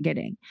you're not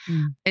getting.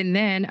 And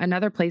then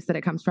another place that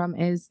it comes from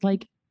is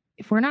like,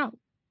 if we're not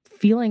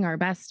feeling our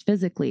best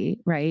physically,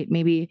 right?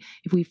 Maybe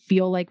if we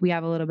feel like we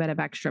have a little bit of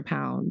extra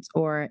pounds,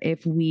 or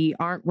if we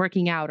aren't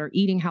working out or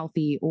eating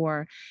healthy,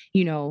 or,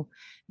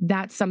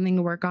 that's something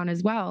to work on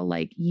as well.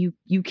 Like you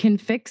can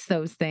fix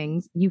those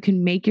things. You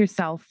can make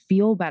yourself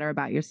feel better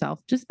about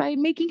yourself just by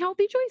making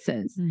healthy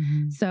choices.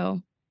 Mm-hmm.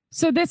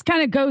 So this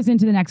kind of goes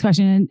into the next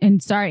question.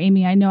 And sorry,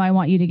 Amy, I know I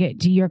want you to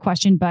get to your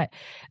question, but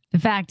the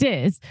fact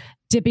is,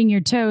 dipping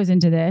your toes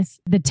into this,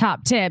 the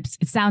top tips,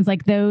 it sounds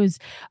like those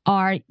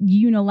are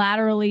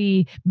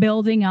unilaterally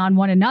building on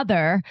one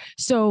another.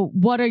 So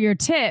what are your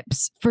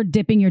tips for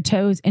dipping your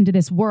toes into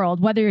this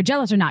world? Whether you're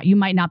jealous or not, you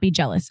might not be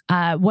jealous.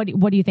 What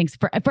do you think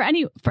for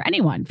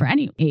anyone, for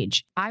any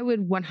age? I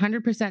would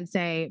 100%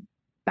 say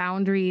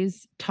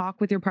boundaries, talk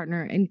with your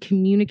partner, and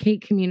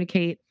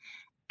communicate.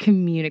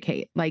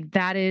 Like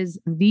that is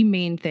the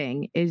main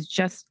thing, is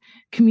just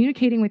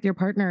communicating with your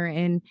partner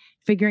and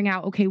figuring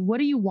out, okay, what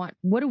do you want?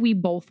 What do we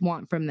both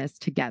want from this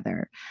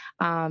together?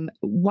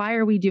 Why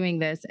are we doing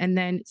this? And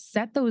then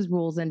set those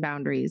rules and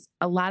boundaries.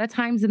 A lot of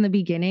times in the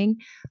beginning,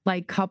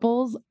 like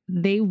couples,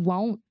 they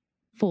won't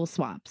full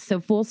swap. So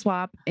full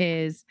swap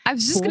is I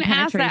was just going to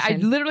ask that. I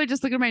literally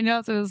just looked at my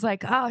notes. I was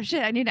like, oh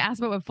shit, I need to ask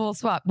about what full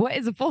swap. What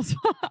is a full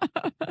swap?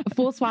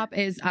 Full swap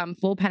is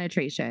full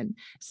penetration.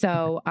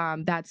 So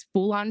that's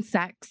full on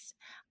sex.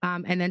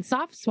 And then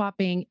soft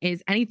swapping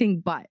is anything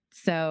but.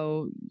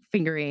 So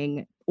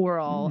fingering,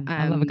 oral.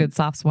 I love a good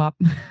soft swap.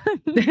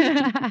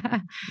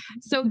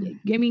 So,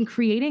 I mean,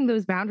 creating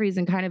those boundaries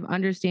and kind of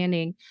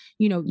understanding,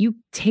 you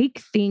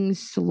take things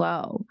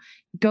slow.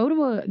 Go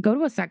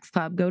to a sex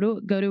club, go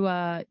to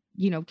a,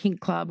 kink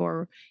club,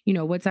 or,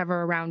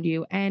 whatever around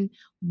you, and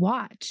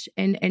watch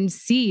and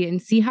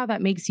see how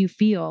that makes you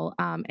feel.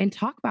 And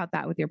talk about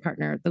that with your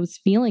partner, those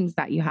feelings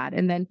that you had.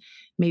 And then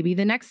maybe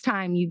the next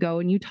time you go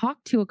and you talk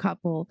to a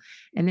couple,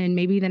 and then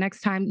maybe the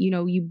next time,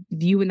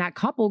 you and that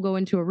couple go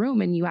into a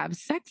room and you have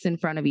sex in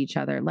front of each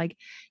other, like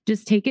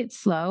just take it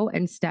slow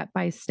and step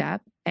by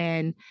step.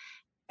 And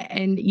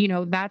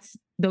that's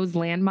those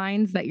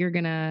landmines that you're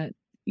going to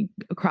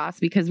cross,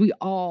 because we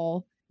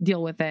all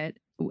deal with it.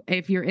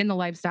 If you're in the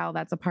lifestyle,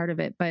 that's a part of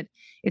it, but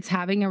it's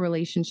having a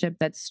relationship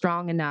that's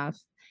strong enough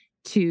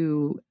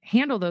to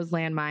handle those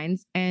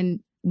landmines and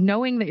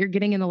knowing that you're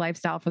getting in the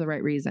lifestyle for the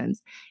right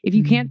reasons. If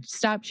you can't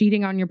stop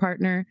cheating on your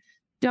partner,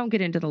 don't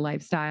get into the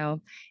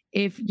lifestyle.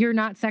 If you're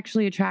not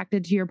sexually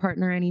attracted to your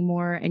partner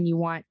anymore and you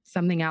want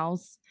something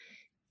else,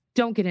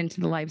 don't get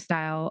into the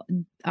lifestyle.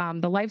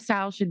 The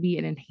lifestyle should be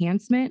an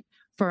enhancement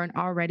for an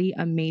already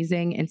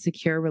amazing and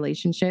secure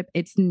relationship.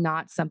 It's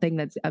not something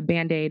that's a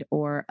Band-Aid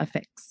or a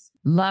fix.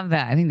 Love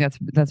that. I think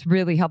that's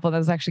really helpful. That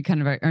was actually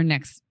kind of our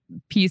next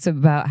piece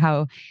about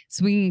how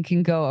swinging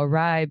can go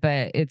awry,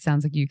 but it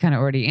sounds like you kind of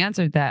already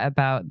answered that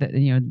about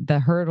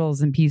the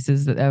hurdles and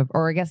pieces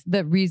or I guess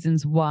the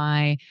reasons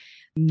why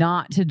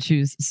not to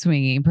choose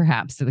swinging,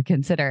 perhaps to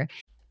consider.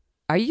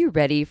 Are you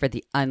ready for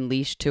the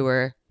Unleashed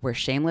tour, where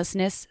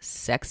shamelessness,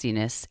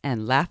 sexiness,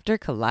 and laughter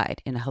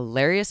collide in a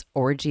hilarious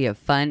orgy of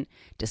fun,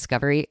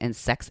 discovery, and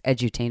sex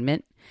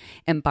edutainment?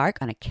 Embark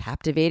on a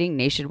captivating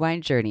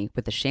nationwide journey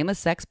with the Shameless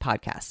Sex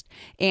podcast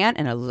and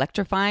an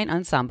electrifying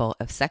ensemble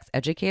of sex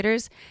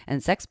educators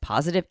and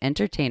sex-positive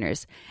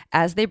entertainers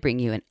as they bring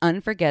you an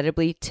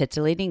unforgettably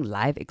titillating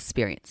live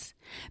experience.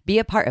 Be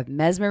a part of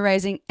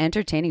mesmerizing,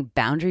 entertaining,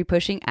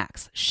 boundary-pushing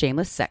acts,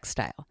 shameless sex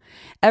style.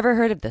 Ever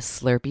heard of the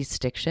Slurpee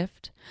stick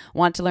shift?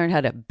 Want to learn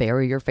how to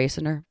bury your face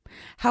in her?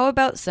 How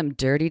about some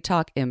dirty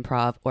talk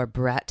improv or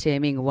brat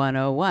taming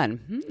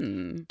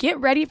 101? Get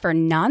ready for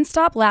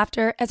nonstop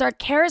laughter as our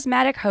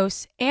charismatic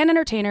hosts and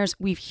entertainers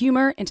weave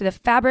humor into the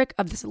fabric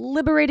of this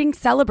liberating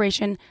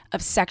celebration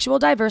of sexual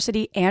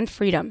diversity and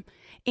freedom.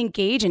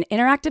 Engage in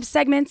interactive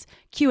segments,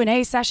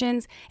 Q&A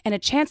sessions, and a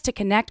chance to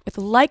connect with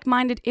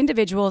like-minded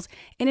individuals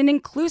in an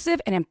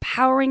inclusive and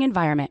empowering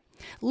environment.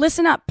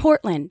 Listen up,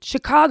 Portland,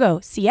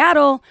 Chicago,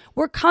 Seattle,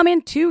 we're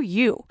coming to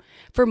you.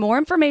 For more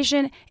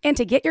information and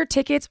to get your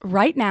tickets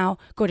right now,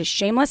 go to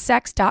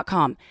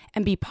shamelesssex.com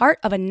and be part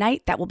of a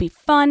night that will be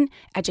fun,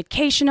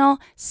 educational,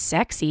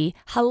 sexy,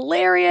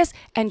 hilarious,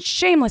 and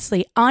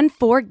shamelessly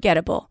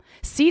unforgettable.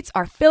 Seats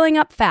are filling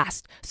up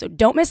fast, so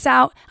don't miss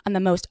out on the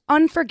most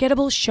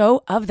unforgettable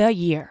show of the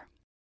year.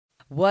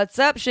 What's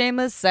up,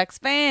 Shameless Sex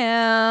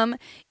fam?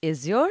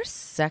 Is your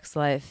sex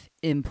life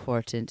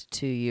important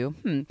to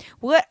you?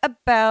 What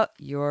about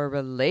your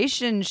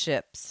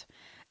relationships?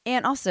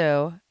 And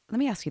also, let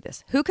me ask you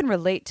this. Who can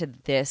relate to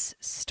this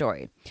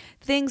story?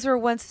 Things were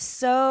once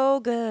so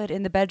good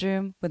in the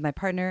bedroom with my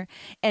partner,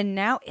 and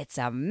now it's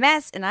a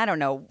mess, and I don't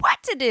know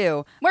what to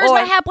do. Where's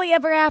my happily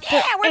ever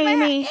after,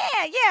 Amy?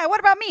 Yeah, what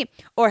about me?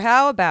 Or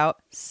how about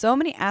so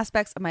many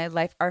aspects of my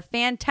life are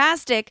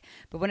fantastic,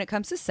 but when it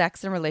comes to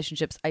sex and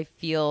relationships, I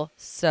feel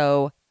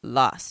so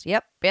lost.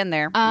 Yep, been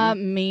there.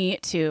 Me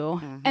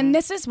too. And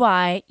this is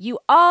why you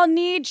all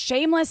need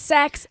Shameless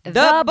Sex,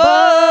 the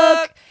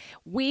book.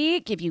 We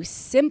give you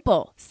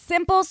simple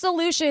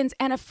solutions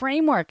and a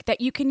framework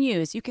that you can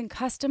use. You can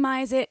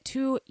customize it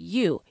to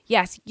you.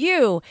 Yes,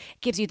 you.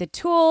 Gives you the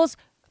tools,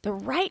 the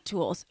right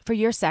tools for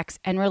your sex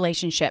and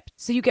relationship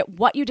so you get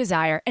what you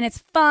desire. And it's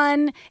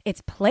fun,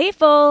 it's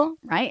playful,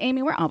 right,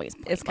 Amy? We're always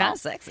playful. It's kind of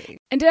sexy.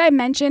 And did I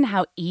mention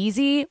how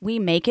easy we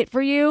make it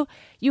for you?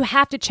 You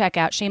have to check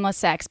out Shameless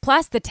Sex.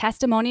 Plus, the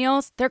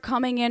testimonials, they're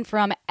coming in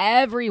from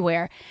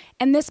everywhere.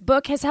 And this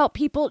book has helped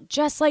people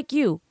just like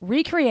you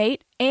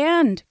recreate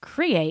and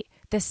create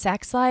the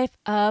sex life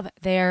of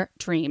their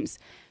dreams.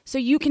 So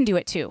you can do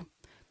it too.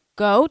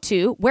 Go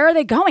to, where are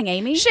they going,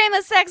 Amy?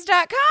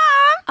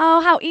 Shamelesssex.com.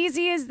 Oh, how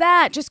easy is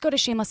that? Just go to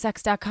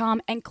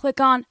shamelesssex.com and click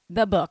on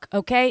the book,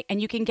 okay?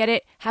 And you can get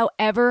it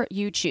however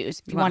you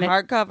choose. If you want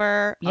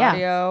hardcover,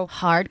 audio.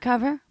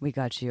 Hardcover? We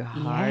got you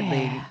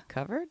hardly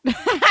covered. This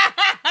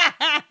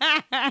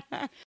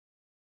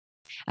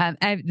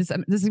is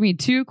going to be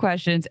two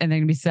questions, and they're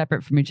going to be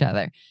separate from each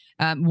other.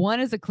 One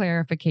is a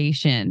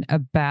clarification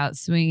about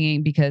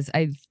swinging, because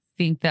I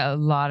think that a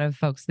lot of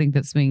folks think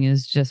that swinging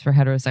is just for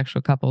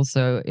heterosexual couples.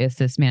 So it's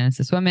cis man and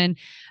cis women.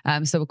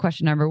 So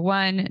question number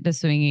one,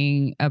 does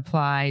swinging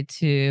apply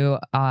to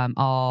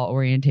all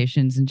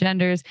orientations and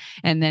genders?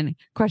 And then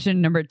question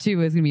number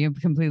two is going to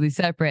be completely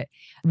separate.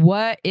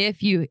 What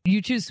if you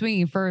choose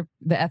swinging for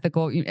the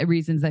ethical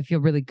reasons that feel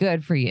really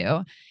good for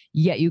you,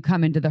 yet you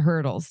come into the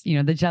hurdles,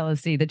 the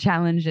jealousy, the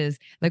challenges?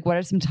 Like, what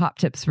are some top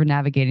tips for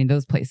navigating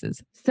those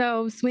places?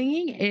 So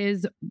swinging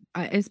is,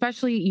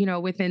 especially,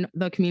 within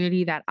the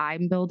community that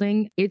I'm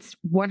building, it's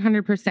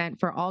 100%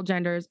 for all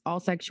genders,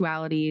 all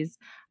sexualities.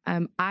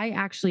 I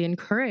actually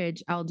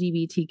encourage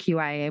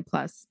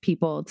LGBTQIA+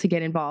 people to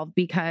get involved,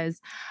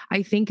 because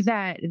I think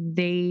that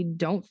they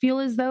don't feel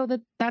as though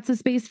that's a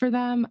space for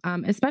them,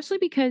 especially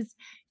because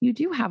you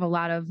do have a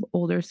lot of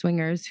older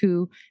swingers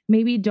who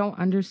maybe don't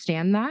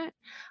understand that.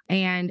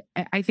 And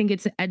I think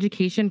it's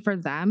education for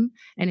them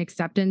and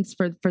acceptance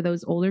for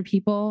those older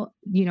people,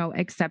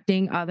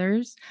 accepting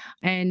others.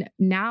 And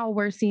now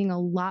we're seeing a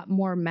lot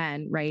more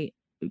men, right,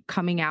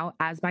 coming out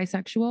as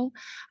bisexual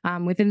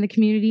within the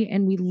community.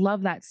 And we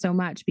love that so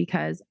much,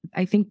 because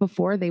I think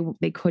before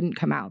they couldn't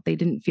come out. They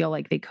didn't feel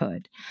like they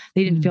could.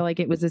 They didn't feel like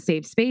it was a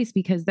safe space,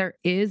 because there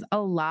is a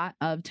lot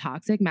of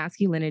toxic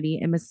masculinity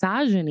and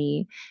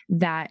misogyny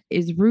that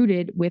is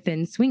rooted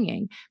within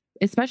swinging,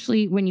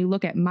 especially when you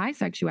look at my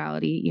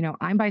sexuality.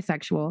 I'm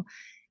bisexual.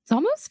 It's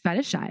almost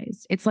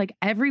fetishized. It's like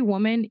every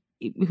woman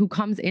who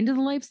comes into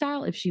the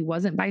lifestyle, if she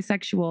wasn't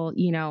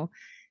bisexual,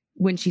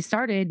 when she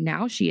started,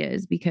 now she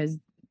is, because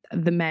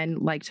the men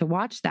like to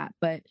watch that.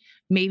 But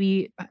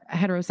maybe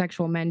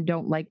heterosexual men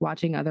don't like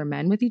watching other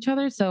men with each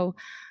other. So,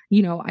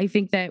 I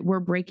think that we're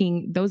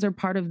breaking, those are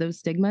part of those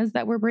stigmas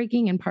that we're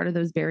breaking, and part of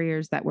those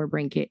barriers that we're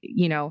breaking.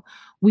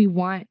 We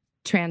want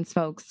trans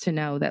folks to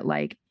know that,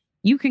 like,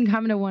 you can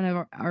come to one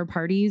of our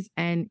parties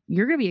and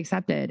you're going to be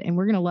accepted, and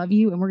we're going to love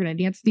you, and we're going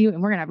to dance with you, and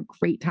we're going to have a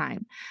great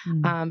time.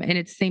 And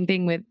it's the same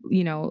thing with,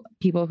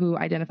 people who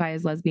identify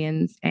as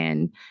lesbians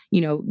and,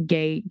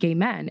 gay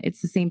men.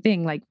 It's the same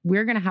thing. Like,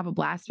 we're going to have a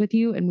blast with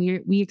you, and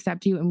we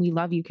accept you, and we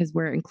love you, because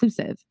we're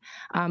inclusive.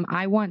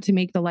 I want to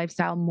make the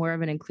lifestyle more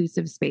of an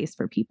inclusive space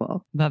for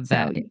people. Love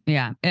that.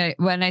 Yeah.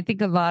 When I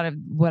think a lot of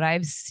what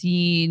I've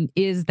seen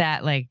is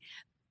that, like,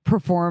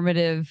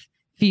 performative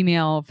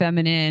female,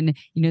 feminine,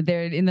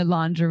 they're in the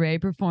lingerie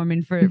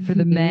performing for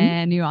the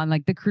men, on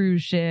like the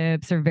cruise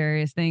ships or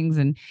various things.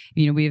 And,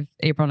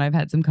 April and I've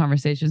had some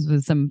conversations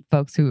with some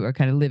folks who are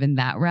kind of live in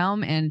that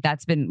realm. And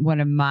that's been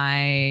one of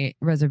my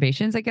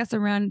reservations, I guess,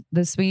 around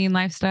the swinging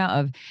lifestyle,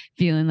 of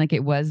feeling like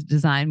it was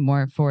designed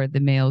more for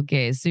the male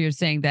gaze. So you're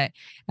saying that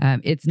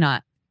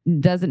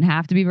doesn't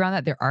have to be around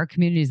that. There are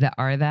communities that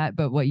are that,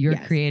 but what you're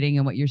creating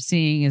and what you're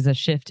seeing is a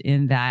shift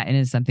in that, and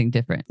is something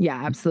different.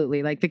 Yeah,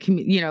 absolutely. Like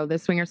the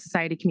Swinger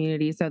Society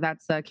community. So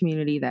that's a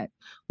community that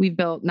we've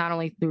built not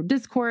only through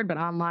Discord, but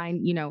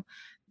online.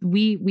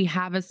 We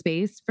have a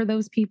space for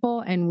those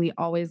people, and we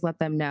always let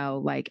them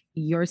know, like,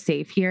 you're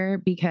safe here,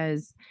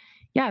 because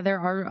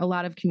there are a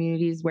lot of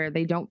communities where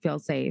they don't feel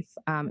safe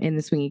in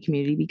the swinging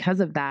community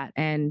because of that.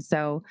 And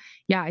so,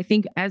 I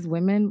think as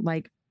women,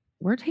 like,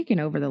 we're taking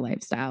over the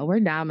lifestyle.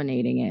 We're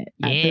dominating it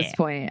at this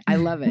point. I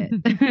love it.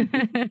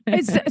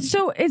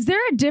 Is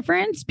there a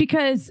difference?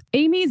 Because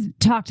Amy's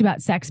talked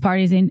about sex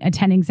parties and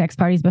attending sex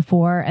parties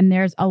before, and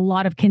there's a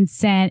lot of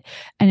consent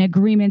and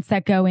agreements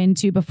that go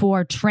into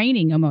before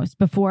training, almost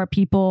before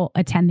people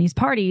attend these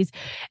parties,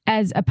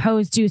 as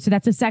opposed to, so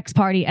that's a sex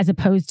party as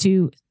opposed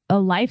to a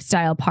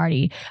lifestyle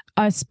party,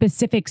 a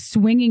specific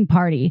swinging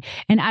party.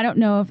 And I don't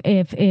know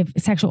if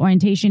sexual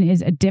orientation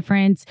is a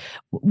difference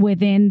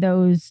within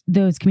those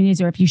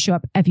communities, or if you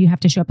have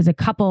to show up as a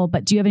couple.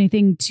 But do you have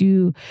anything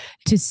to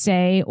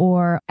say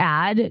or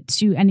add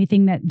to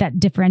anything that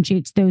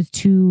differentiates those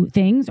two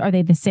things? Are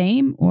they the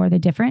same, or are they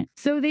different?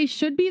 So they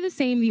should be the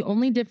same. The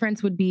only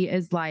difference would be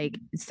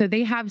so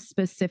they have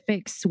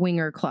specific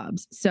swinger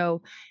clubs.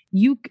 So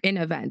in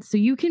events, so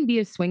you can be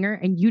a swinger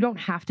and you don't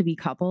have to be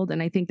coupled.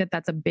 And I think that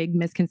that's a big big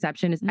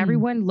misconception is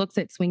everyone looks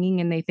at swinging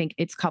and they think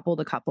it's couple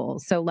to couple.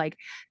 So like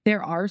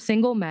there are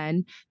single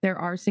men, there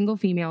are single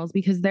females,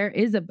 because there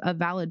is a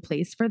valid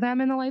place for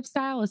them in the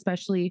lifestyle,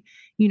 especially,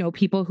 you know,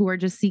 people who are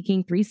just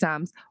seeking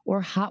threesomes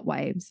or hot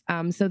wives.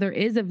 So there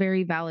is a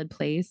very valid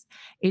place.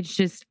 It's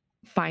just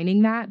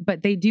finding that,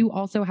 but they do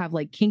also have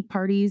like kink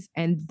parties.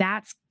 And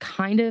that's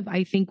kind of,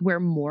 I think, where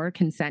more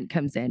consent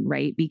comes in,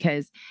 right?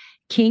 Because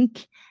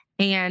kink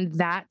and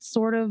that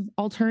sort of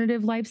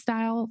alternative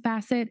lifestyle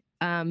facet,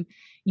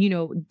 you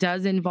know,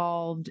 does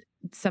involve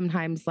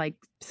sometimes like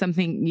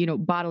something, you know,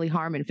 bodily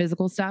harm and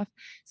physical stuff.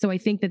 So I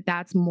think that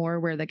that's more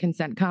where the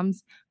consent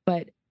comes.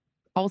 But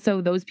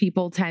also those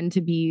people tend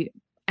to be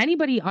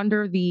anybody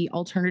under the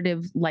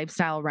alternative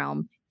lifestyle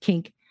realm,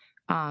 kink,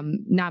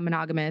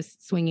 non-monogamous,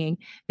 swinging,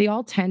 they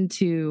all tend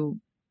to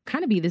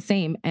kind of be the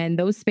same. And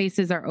those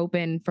spaces are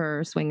open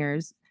for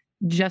swingers,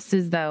 just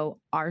as though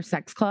our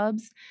sex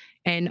clubs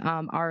and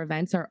our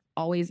events are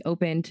always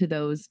open to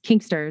those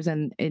kinksters.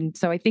 And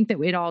so I think that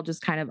it all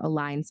just kind of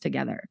aligns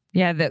together.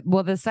 Yeah.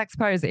 The sex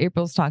parties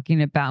April's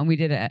talking about, and we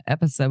did an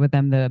episode with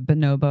them, the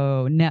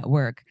Bonobo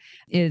Network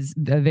is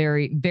a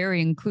very,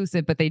 very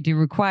inclusive, but they do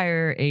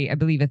require I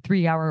believe a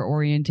 3-hour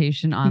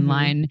orientation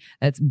online.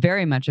 That's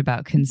very much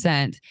about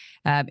consent.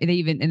 And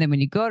then when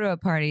you go to a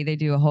party, they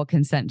do a whole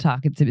consent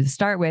talk to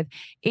start with.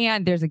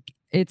 And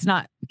it's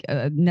not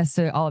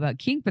necessarily all about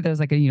kink, but there's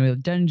like a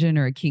dungeon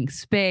or a kink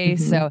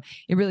space. So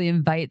it really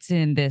invites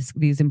in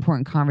these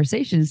important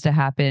conversations to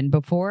happen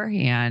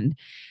beforehand.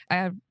 I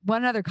have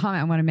one other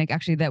comment I want to make,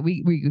 actually, that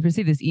we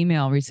received this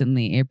email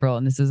recently, April,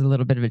 and this is a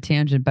little bit of a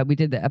tangent, but we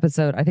did the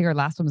episode, I think our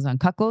last one was on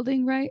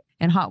cuckolding, right?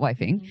 And hot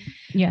wifing.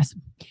 Yes.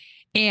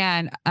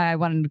 And I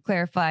wanted to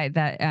clarify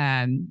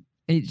that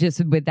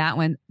just with that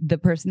one, the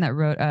person that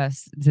wrote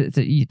us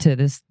to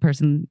this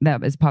person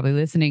that is probably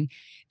listening,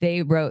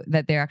 they wrote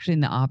that they're actually in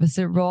the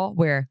opposite role,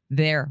 where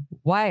their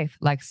wife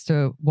likes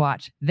to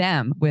watch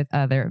them with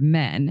other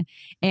men.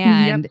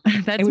 And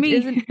that's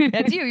me.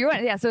 That's you. You're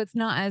right. Yeah. So it's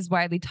not as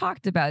widely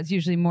talked about. It's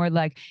usually more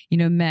like,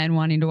 men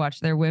wanting to watch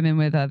their women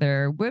with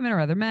other women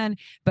or other men.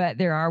 But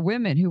there are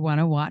women who want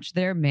to watch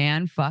their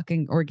man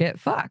fucking or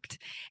get fucked.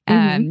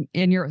 And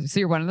you're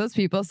one of those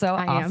people. So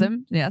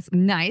awesome. Yes.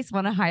 Nice.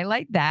 Want to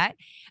highlight that.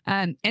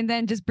 And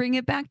then just bring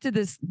it back to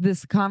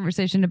this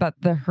conversation about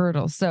the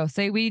hurdles. So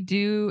say we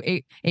do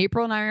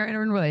April and I are in a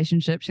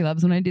relationship. She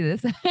loves when I do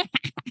this.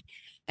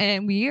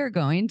 And we are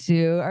going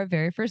to our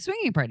very first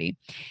swinging party.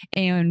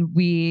 And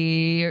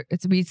we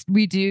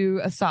do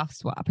a soft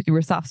swap.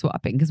 We're soft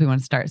swapping because we want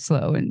to start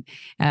slow.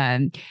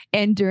 And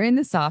during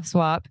the soft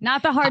swap,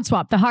 not the hard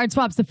swap. The hard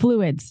swap's the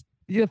fluids.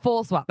 The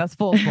full swap. That's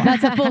full swap.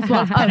 That's a full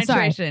swap. Oh,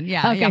 penetration. Sorry.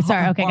 Yeah. Okay. Yeah.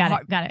 Sorry. Okay.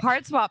 Got it.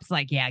 Hard swap's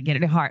like, get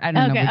it hard. I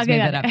don't know. We just made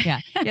that up. Yeah.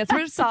 Yeah. So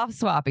we're soft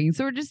swapping.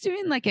 So we're just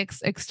doing like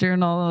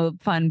external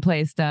fun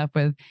play stuff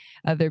with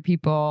other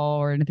people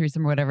or in a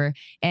threesome or whatever.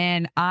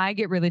 And I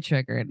get really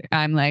triggered.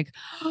 I'm like,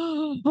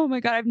 oh my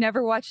God, I've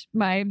never watched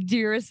my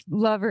dearest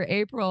lover,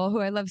 April, who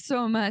I love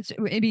so much,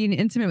 being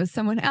intimate with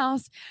someone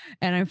else.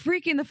 And I'm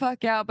freaking the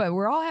fuck out, but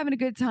we're all having a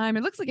good time.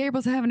 It looks like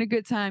April's having a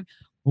good time.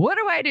 What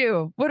do I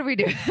do? What do we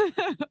do?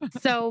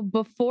 So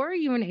before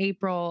you and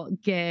April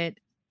get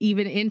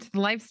even into the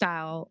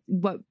lifestyle,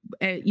 what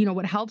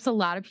helps a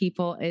lot of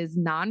people is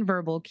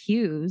nonverbal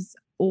cues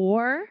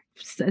or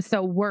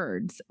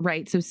words,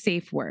 right? So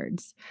safe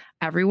words.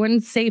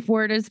 Everyone's safe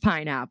word is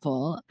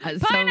pineapple.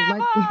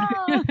 Pineapple!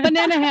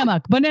 Banana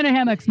hammock. Banana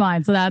hammock's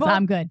mine. So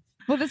I'm good.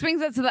 Well, this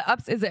brings us to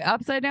is it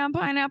upside down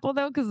pineapple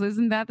though? Because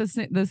isn't that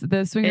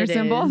the swinger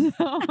symbol?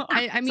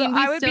 I mean,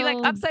 I would be like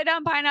upside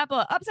down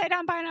pineapple.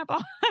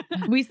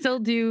 We still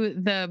do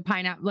the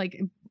pineapple.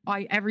 Like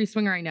every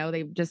swinger I know,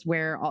 they just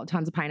wear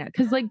tons of pineapple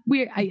because like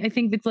I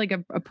think it's like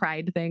a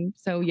pride thing.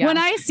 So yeah. When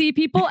I see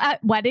people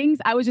at weddings,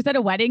 I was just at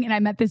a wedding and I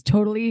met this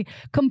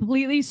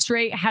completely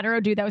straight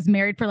hetero dude that was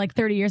married for like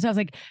 30 years. I was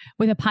like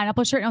with a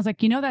pineapple shirt, and I was like,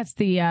 that's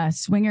the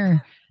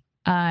swinger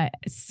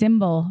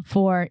symbol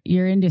for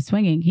you're into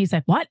swinging. He's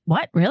like, what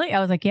really? I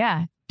was like,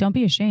 yeah, don't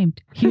be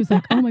ashamed. He was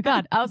like, oh my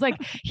God. I was like,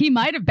 he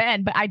might have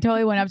been, but I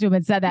totally went up to him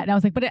and said that, and I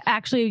was like, but it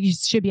actually you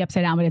should be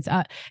upside down,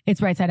 but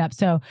it's right side up,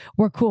 so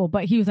we're cool.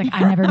 But he was like,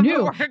 I never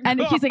knew. And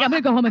he's like, I'm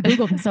gonna go home and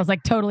Google this. I was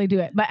like, totally do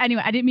it. But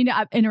anyway, I didn't mean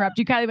to interrupt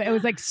you, Kylie, but it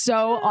was like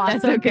so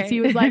awesome because he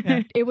was like,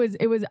 it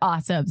was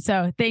awesome.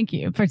 So thank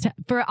you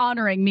for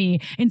honoring me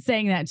in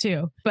saying that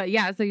too. But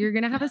yeah, so you're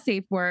gonna have a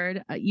safe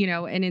word,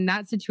 and in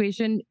that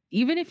situation,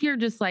 even if you're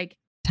just like,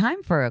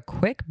 time for a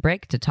quick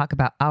break to talk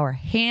about our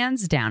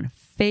hands down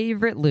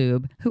favorite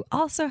lube, who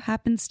also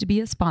happens to be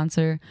a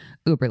sponsor,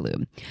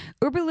 Uberlube.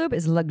 Uberlube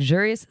is a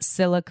luxurious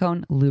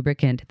silicone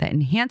lubricant that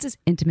enhances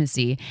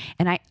intimacy,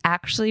 and I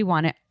actually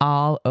want it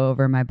all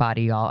over my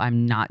body, y'all.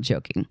 I'm not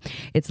joking.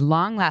 It's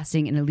long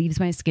lasting and it leaves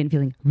my skin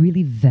feeling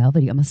really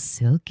velvety, almost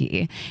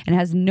silky, and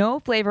has no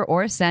flavor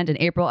or scent. And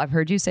April, I've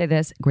heard you say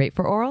this, great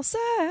for oral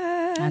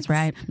sex. sex. That's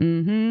right.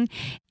 And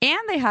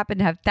they happen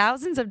to have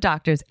thousands of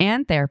doctors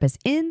and therapists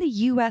in the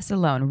U.S.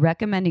 alone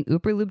recommending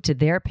Uberlube to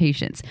their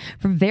patients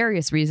for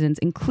various reasons,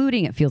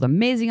 including it feels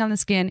amazing on the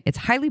skin, it's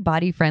highly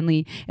body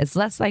friendly, it's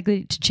less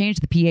likely to change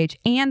the pH,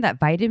 and that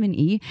vitamin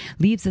E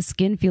leaves the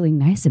skin feeling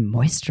nice and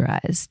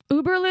moisturized.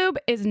 Uberlube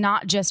is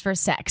not just for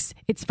sex.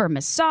 It's for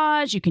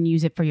massage. You can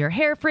use it for your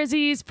hair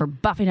frizzies, for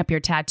buffing up your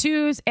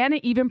tattoos, and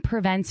it even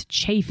prevents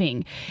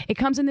chafing. It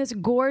comes in this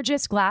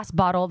gorgeous glass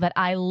bottle that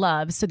I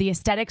love. So the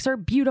aesthetics are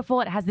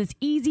beautiful. It has this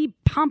easy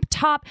pump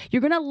top.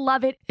 You're going to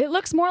love it. It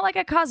looks more like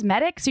a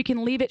cosmetic, so you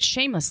can leave it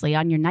shamelessly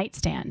on your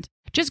nightstand.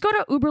 Just go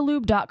to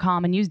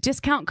uberlube.com and use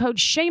discount code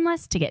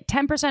SHAMELESS to get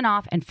 10%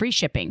 off and free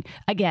shipping.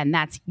 Again,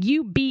 that's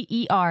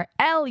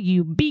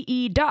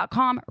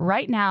uberlube.com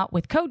right now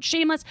with code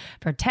SHAMELESS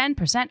for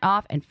 10%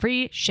 off and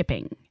free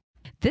shipping.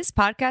 This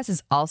podcast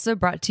is also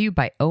brought to you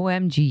by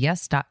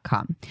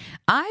OMGYes.com.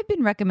 I've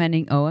been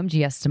recommending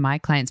OMGYes to my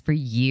clients for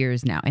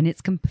years now, and it's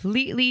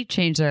completely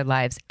changed their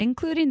lives,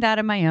 including that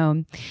of my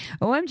own.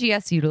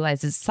 OMGYes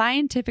utilizes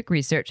scientific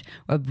research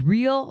of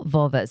real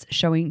vulvas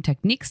showing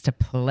techniques to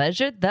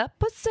pleasure the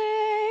pussy.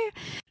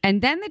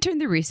 And then they turn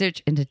the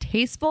research into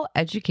tasteful,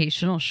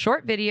 educational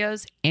short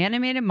videos,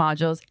 animated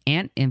modules,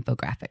 and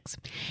infographics.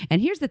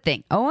 And here's the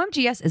thing,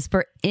 OMGYes is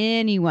for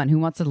anyone who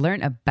wants to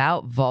learn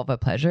about vulva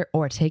pleasure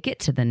or take it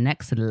to the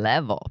next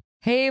level.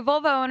 Hey,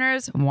 vulva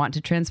owners, want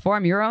to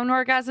transform your own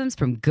orgasms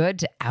from good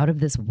to out of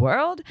this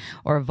world?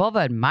 Or vulva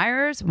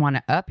admirers want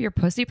to up your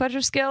pussy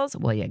pleasure skills?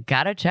 Well, you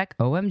gotta check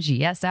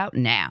OMGYes out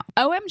now.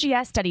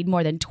 OMGYes studied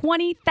more than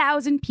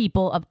 20,000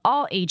 people of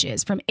all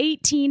ages from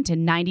 18 to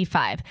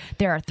 95.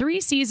 There are 3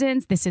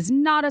 seasons. This is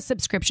not a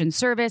subscription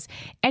service,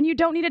 and you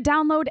don't need to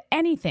download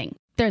anything.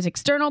 There's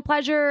external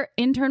pleasure,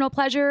 internal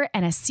pleasure,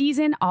 and a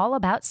season all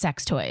about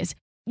sex toys.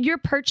 Your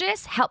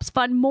purchase helps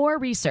fund more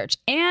research,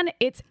 and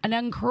it's an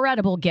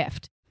incredible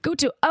gift. Go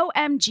to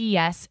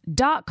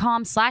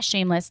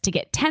omgyes.com/shameless to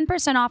get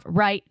 10% off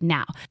right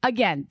now.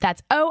 Again,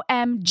 that's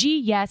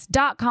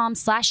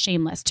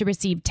omgyes.com/shameless to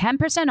receive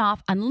 10%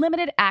 off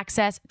unlimited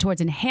access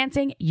towards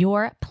enhancing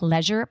your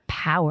pleasure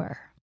power.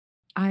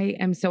 I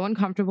am so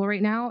uncomfortable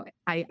right now.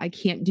 I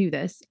can't do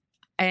this.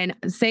 And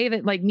say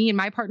that like me and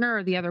my partner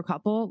or the other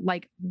couple,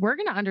 like we're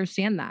going to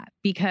understand that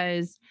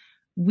because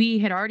we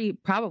had already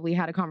probably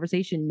had a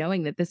conversation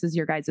knowing that this is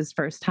your guys'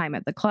 first time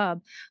at the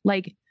club.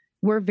 Like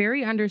we're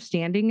very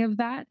understanding of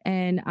that.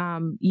 And,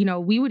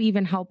 we would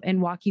even help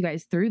and walk you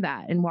guys through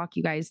that and walk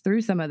you guys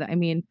through some of the, I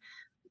mean,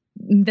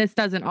 this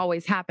doesn't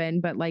always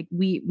happen, but like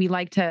we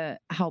like to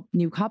help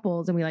new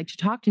couples and we like to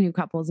talk to new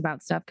couples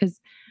about stuff because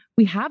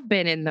we have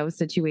been in those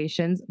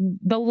situations.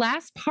 The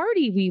last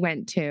party we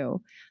went to,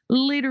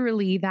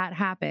 literally that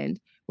happened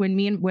when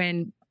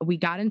we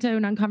got into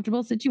an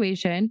uncomfortable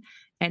situation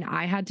and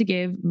I had to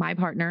give my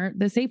partner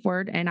the safe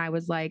word. And I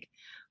was like,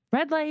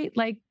 red light,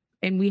 like,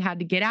 and we had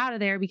to get out of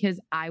there because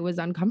I was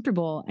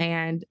uncomfortable.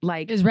 And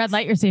like, Is red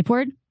light your safe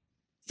word?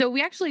 So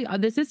we actually,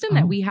 the system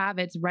that we have,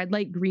 it's red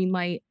light, green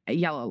light,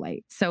 yellow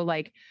light. So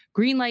like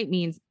green light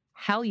means,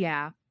 hell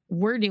yeah,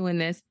 we're doing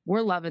this.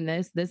 We're loving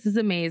this. This is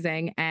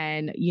amazing.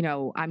 And,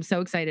 I'm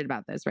so excited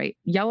about this, right?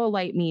 Yellow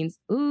light means,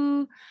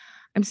 ooh,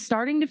 I'm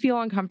starting to feel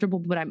uncomfortable,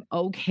 but I'm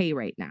okay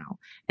right now.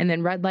 And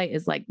then red light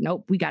is like,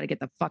 nope, we got to get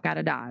the fuck out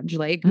of Dodge.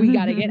 Like we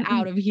got to get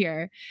out of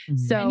here.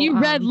 So and you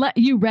red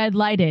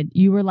lighted.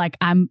 You were like,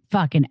 I'm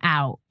fucking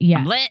out. Yeah.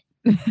 I'm lit.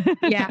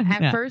 Yeah.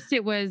 At first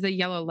it was a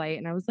yellow light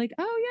and I was like,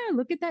 oh yeah,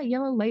 look at that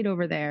yellow light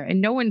over there. And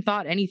no one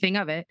thought anything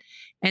of it.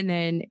 And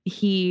then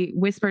he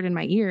whispered in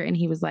my ear and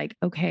he was like,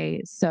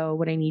 okay, so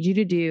what I need you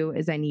to do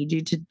is I need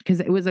you to, because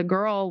it was a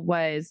girl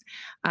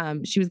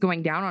she was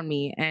going down on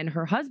me and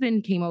her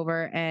husband came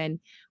over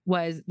and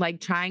was like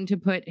trying to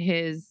put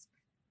his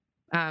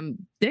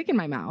dick in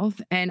my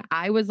mouth. And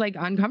I was like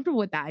uncomfortable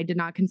with that. I did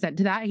not consent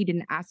to that. He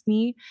didn't ask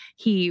me.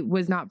 He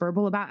was not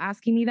verbal about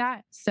asking me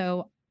that.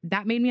 So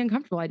that made me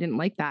uncomfortable. I didn't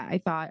like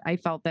that. I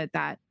felt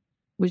that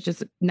was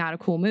just not a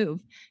cool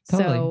move.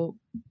 Totally. So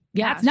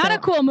yeah, that's not a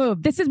cool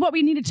move. This is what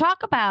we need to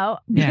talk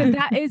about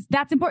because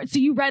that's important. So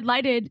you red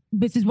lighted.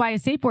 This is why a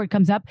safe word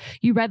comes up.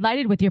 You red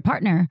lighted with your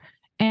partner.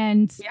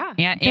 And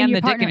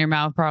the dick in your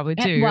mouth probably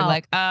too. You're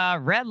like,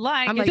 red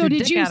light. I'm like, so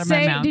did you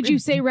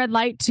say red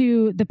light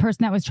to the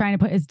person that was trying to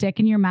put his dick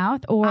in your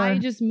mouth? Or I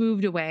just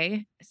moved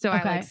away. So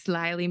I like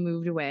slyly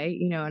moved away,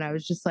 and I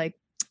was just like,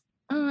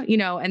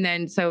 and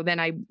then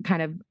I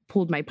kind of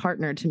pulled my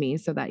partner to me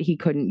so that he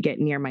couldn't get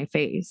near my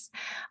face.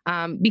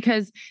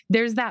 Because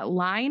there's that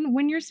line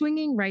when you're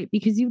swinging, right?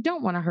 Because you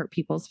don't want to hurt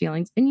people's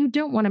feelings and you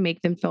don't want to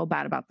make them feel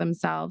bad about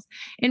themselves.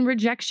 And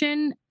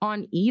rejection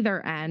on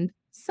either end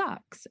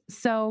sucks.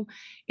 So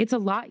it's a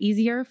lot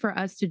easier for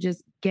us to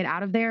just get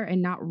out of there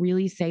and not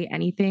really say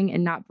anything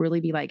and not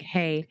really be like,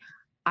 hey,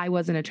 I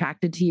wasn't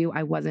attracted to you,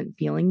 I wasn't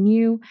feeling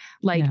you.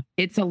 Like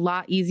it's a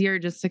lot easier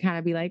just to kind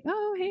of be like,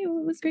 oh, hey, well,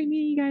 it was great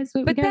meeting you guys.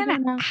 But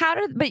then how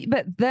did,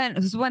 but then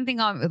there's one thing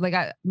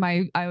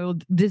I will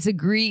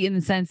disagree in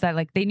the sense that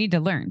like they need to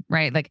learn,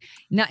 right? Like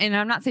and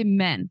I'm not saying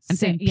men, I'm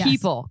saying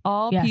people,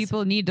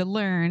 people need to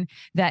learn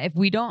that if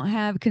we don't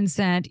have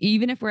consent,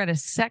 even if we're at a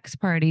sex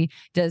party,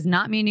 does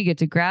not mean you get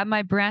to grab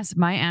my breast,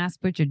 my ass,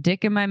 put your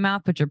dick in my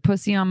mouth, put your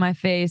pussy on my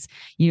face,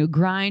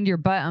 grind your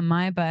butt on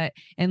my butt,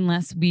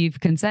 unless we've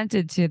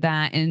consented to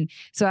that. And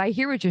so I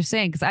hear what you're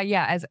saying, because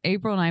as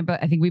April and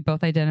I think we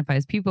both identify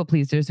as people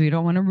pleasers. We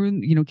don't want to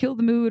ruin, kill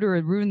the mood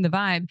or ruin the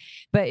vibe.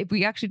 But if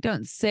we actually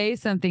don't say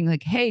something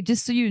like, hey,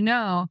 just so you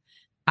know,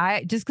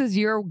 just because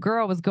your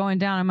girl was going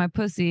down on my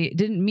pussy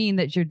didn't mean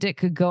that your dick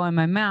could go in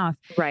my mouth.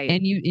 Right. And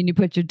you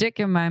put your dick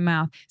in my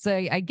mouth. So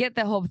I get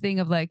the whole thing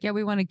of like,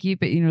 we want to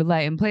keep it,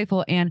 light and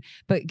playful.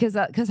 But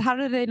because how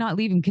do they not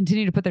leave and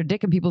continue to put their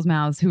dick in people's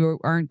mouths who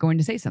aren't going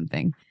to say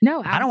something?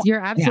 No, you're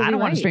absolutely I don't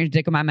right. want a strange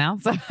dick in my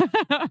mouth. So.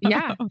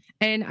 Yeah.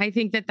 And I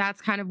think that that's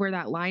kind of where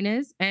that line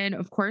is. And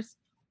of course,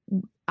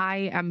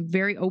 I am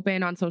very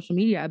open on social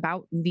media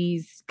about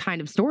these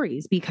kind of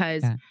stories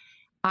because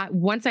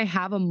once I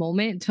have a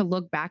moment to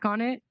look back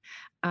on it,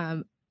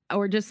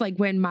 or just like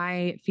when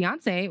my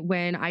fiance,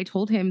 when I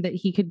told him that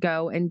he could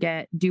go and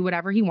do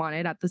whatever he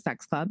wanted at the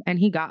sex club, and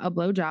he got a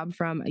blowjob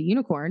from a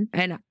unicorn.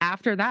 And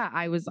after that,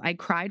 I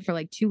cried for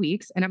like 2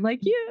 weeks, and I'm like,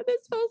 yeah,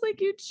 this feels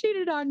like you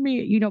cheated on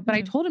me, but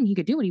I told him he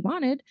could do what he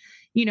wanted,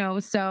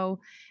 so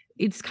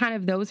it's kind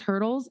of those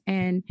hurdles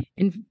and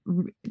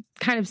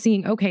kind of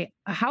seeing, okay,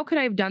 how could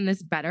I have done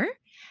this better?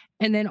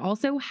 And then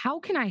also, how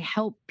can I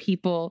help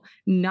people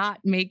not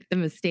make the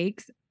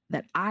mistakes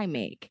that I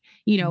make?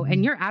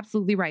 And you're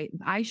absolutely right.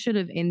 I should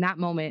have, in that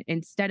moment,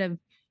 instead of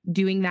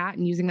doing that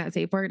and using that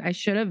safe word, I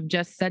should have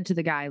just said to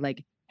the guy,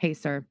 like, hey,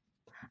 sir,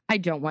 I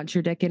don't want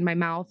your dick in my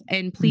mouth.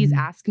 And please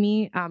ask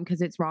me,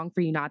 because it's wrong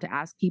for you not to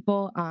ask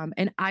people.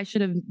 And I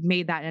should have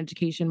made that an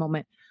education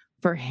moment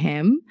for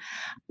him.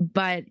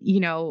 But,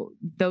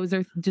 those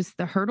are just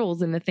the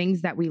hurdles and the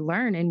things that we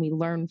learn, and we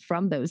learn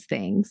from those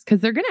things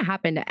because they're going to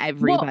happen to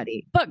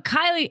everybody. Well, but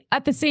Kylie,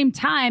 at the same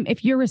time,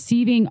 if you're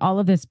receiving all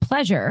of this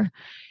pleasure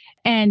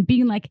and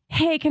being like,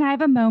 hey, can I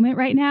have a moment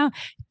right now?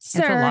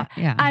 Sir,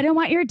 I don't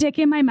want your dick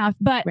in my mouth.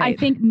 But I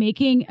think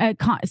making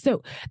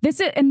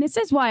this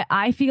is why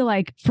I feel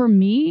like for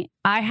me,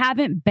 I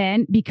haven't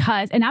been,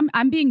 because, and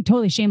I'm being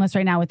totally shameless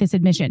right now with this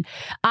admission,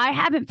 I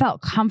haven't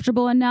felt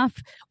comfortable enough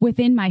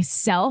within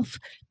myself,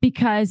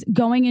 because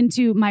going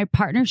into my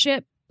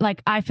partnership,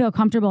 like I feel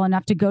comfortable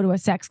enough to go to a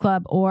sex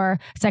club or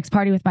sex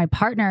party with my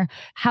partner.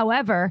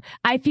 However,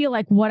 I feel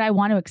like what I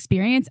want to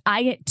experience,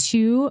 I get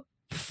too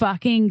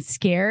fucking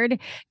scared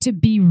to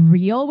be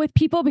real with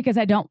people because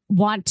I don't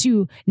want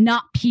to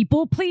not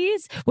people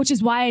please, which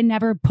is why I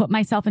never put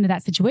myself into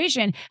that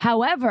situation.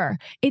 However,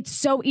 it's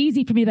so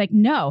easy for me to like,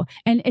 no.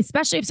 And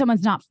especially if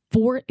someone's not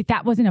if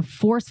that wasn't a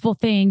forceful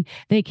thing,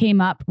 they came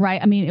up,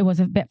 right? I mean, it was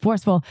a bit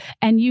forceful,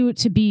 and you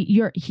to be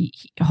he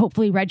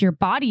hopefully read your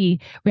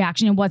body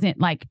reaction and wasn't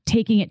like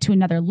taking it to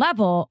another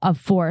level of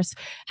force.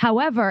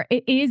 However,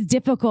 it is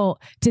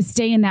difficult to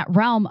stay in that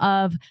realm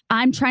of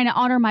I'm trying to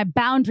honor my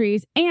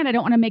boundaries, and I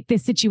don't want to make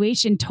this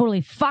situation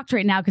totally fucked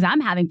right now because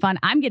I'm having fun.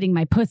 I'm getting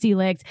my pussy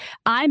licked.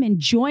 I'm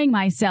enjoying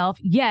myself,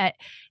 yet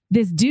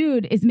this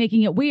dude is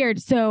making it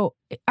weird. So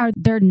are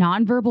there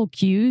nonverbal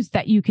cues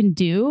that you can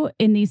do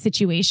in these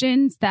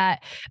situations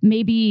that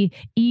maybe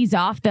ease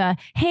off the,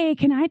 hey,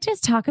 can I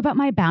just talk about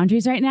my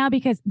boundaries right now?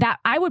 Because that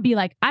I would be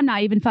like, I'm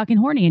not even fucking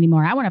horny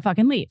anymore. I want to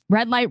fucking leave.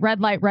 Red light,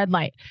 red light, red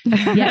light.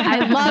 Yeah,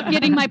 I love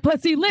getting my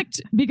pussy licked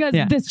because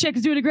this chick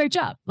is doing a great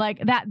job.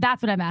 Like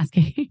that's what I'm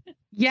asking.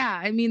 Yeah.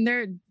 I mean,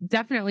 there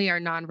definitely are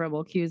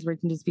nonverbal cues where you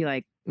can just be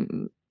like,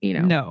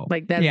 no,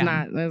 like that's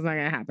not going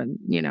to happen,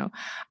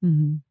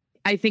 Mm-hmm.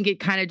 I think it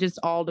kind of just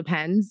all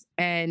depends.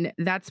 And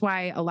that's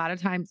why a lot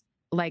of times,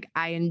 like,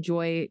 I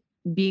enjoy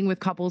being with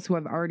couples who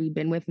I've already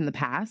been with in the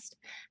past,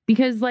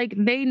 because like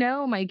they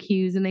know my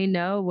cues and they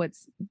know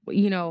what's,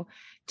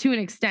 to an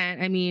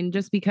extent. I mean,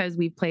 just because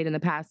we've played in the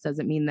past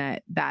doesn't mean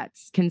that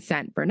that's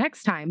consent for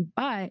next time,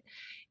 but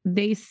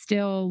they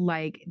still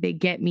they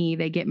get me,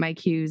 they get my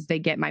cues, they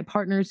get my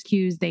partner's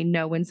cues. They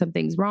know when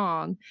something's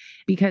wrong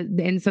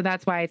and so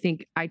that's why I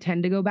think I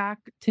tend to go back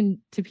to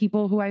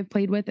people who I've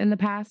played with in the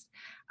past.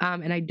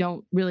 And I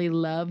don't really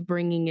love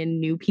bringing in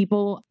new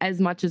people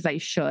as much as I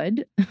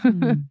should,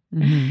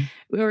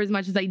 or as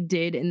much as I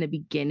did in the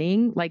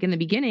beginning. Like in the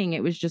beginning,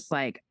 it was just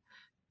like,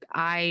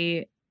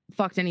 I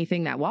fucked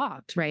anything that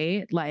walked,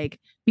 right? Like,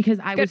 because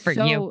I was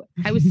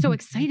so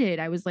excited.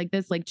 I was like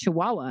this like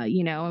chihuahua,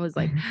 I was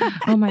like,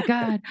 oh my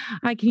God,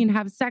 I can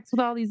have sex with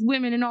all these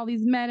women and all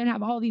these men and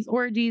have all these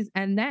orgies.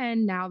 And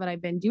then now that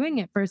I've been doing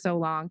it for so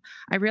long,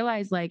 I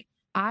realized like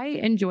I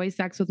enjoy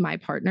sex with my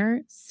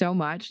partner so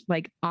much.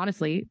 Like,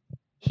 honestly,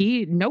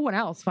 no one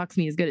else fucks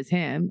me as good as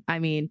him. I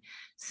mean,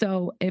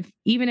 so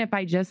even if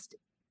I just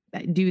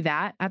do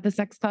that at the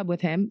sex club with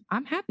him,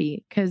 I'm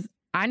happy because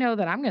I know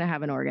that I'm going to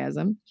have an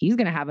orgasm. He's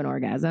going to have an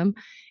orgasm.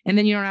 And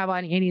then you don't have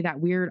any of that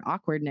weird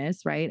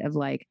awkwardness, right? Of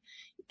like,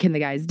 can the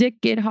guy's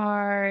dick get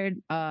hard?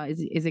 Is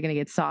it going to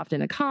get soft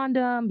in a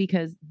condom?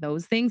 Because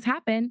those things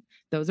happen.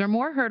 Those are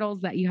more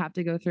hurdles that you have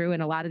to go through.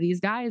 And a lot of these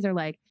guys are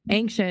like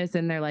anxious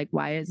and they're like,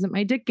 why isn't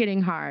my dick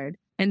getting hard?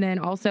 And then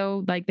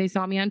also like they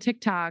saw me on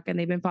TikTok and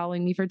they've been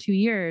following me for 2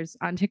 years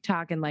on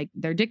TikTok and like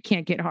their dick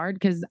can't get hard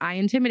because I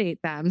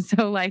intimidate them.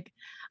 So like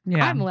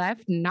I'm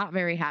left not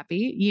very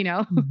happy, you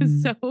know?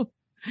 So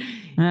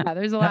yeah,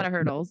 there's a lot of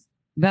hurdles.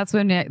 That's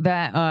when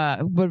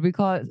what we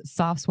call it,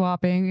 soft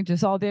swapping,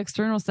 just all the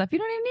external stuff. You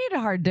don't even need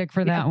a hard dick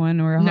for that one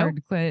or a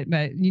hard clit,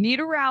 but you need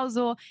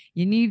arousal,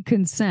 you need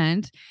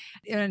consent.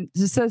 And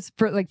just as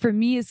for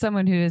me as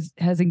someone who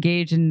has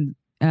engaged in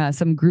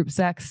some group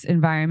sex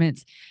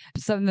environments,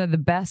 some of the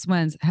best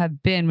ones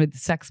have been with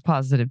sex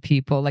positive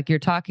people, like you're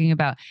talking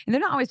about. And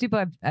they're not always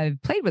people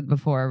I've played with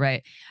before,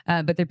 right?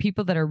 But they're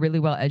people that are really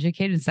well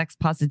educated in sex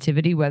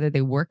positivity, whether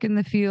they work in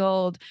the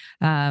field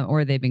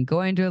or they've been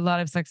going to a lot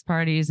of sex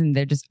parties, and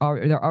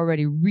they're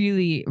already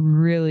really,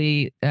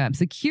 really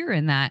secure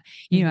in that.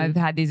 You know, I've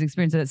had these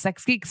experiences at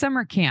Sex Geek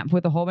summer camp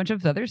with a whole bunch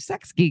of other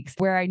sex geeks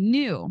where I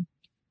knew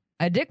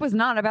a dick was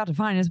not about to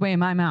find his way in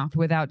my mouth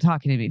without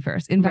talking to me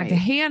first. In fact, a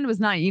hand was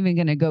not even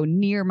going to go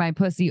near my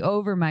pussy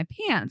over my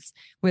pants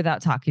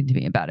without talking to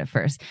me about it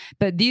first.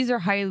 But these are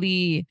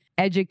highly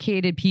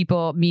educated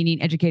people,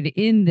 meaning educated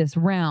in this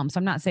realm. So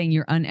I'm not saying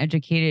you're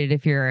uneducated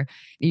if you're,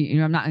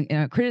 I'm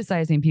not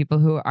criticizing people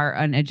who are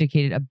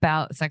uneducated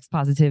about sex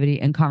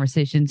positivity and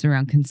conversations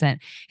around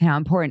consent and how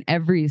important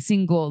every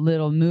single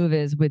little move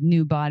is with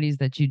new bodies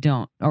that you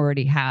don't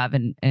already have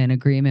an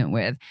agreement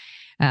with.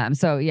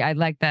 So yeah, I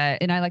like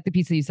that. And I like the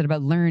piece that you said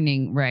about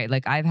learning, right?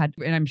 Like I've had,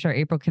 and I'm sure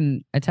April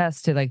can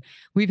attest to, like,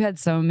 we've had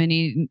so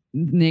many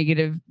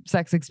negative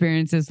sex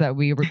experiences that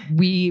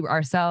we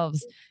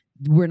ourselves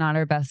were not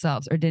our best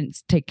selves or didn't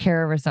take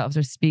care of ourselves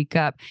or speak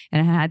up,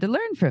 and I had to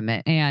learn from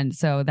it. And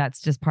so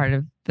that's just part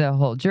of the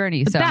whole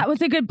journey. So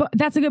that's a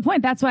good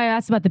point. That's why I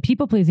asked about the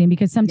people pleasing,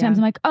 because sometimes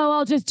I'm like, oh,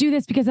 I'll just do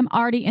this because I'm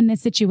already in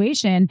this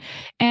situation.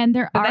 And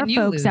there are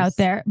folks out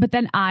there, but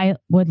then I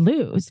would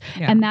lose.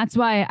 Yeah. And that's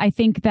why I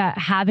think that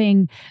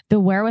having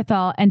the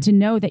wherewithal and to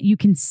know that you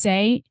can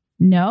say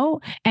no,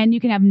 and you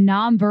can have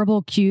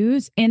nonverbal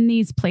cues in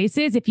these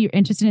places. If you're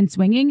interested in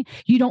swinging,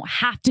 you don't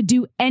have to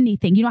do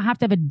anything. You don't have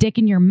to have a dick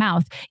in your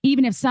mouth,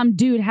 even if some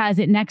dude has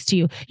it next to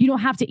you. You don't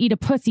have to eat a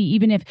pussy,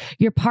 even if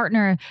your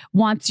partner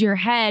wants your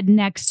head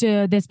next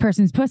to this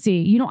person's pussy.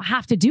 You don't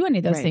have to do any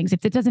of those things.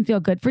 If it doesn't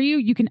feel good for you,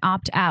 you can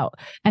opt out.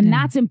 And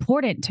that's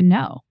important to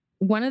know.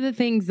 One of the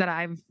things that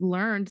I've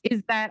learned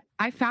is that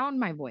I found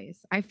my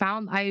voice.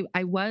 I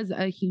was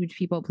a huge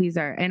people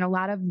pleaser, and a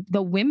lot of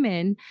the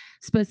women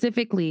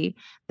specifically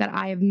that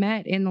I have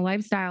met in the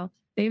lifestyle,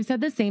 they've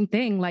said the same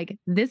thing. Like,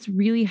 this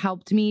really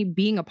helped me,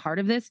 being a part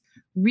of this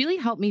really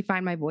helped me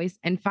find my voice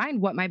and find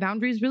what my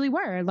boundaries really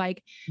were.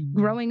 Like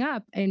growing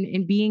up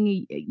and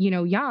being,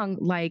 young,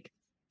 like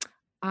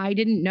I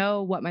didn't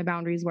know what my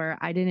boundaries were.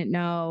 I didn't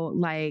know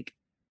like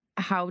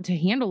how to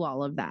handle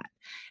all of that.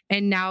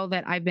 And now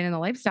that I've been in the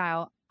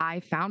lifestyle, I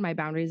found my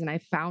boundaries and I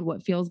found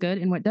what feels good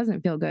and what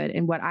doesn't feel good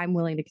and what I'm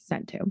willing to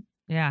consent to.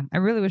 Yeah, I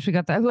really wish we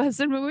got that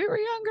lesson when we were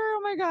younger.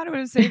 Oh my God, it would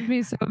have saved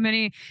me so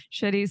many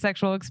shitty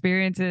sexual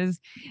experiences.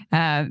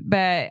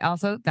 But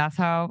also, that's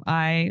how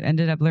I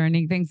ended up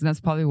learning things. And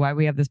that's probably why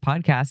we have this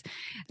podcast.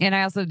 And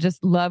I also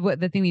just love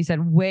the thing you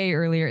said way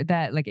earlier,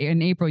 that like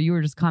in April, you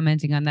were just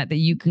commenting on that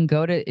you can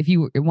go to, if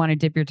you want to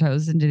dip your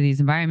toes into these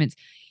environments,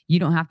 you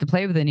don't have to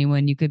play with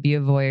anyone. You could be a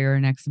voyeur,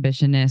 an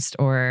exhibitionist,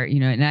 or,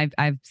 and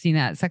I've seen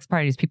that at sex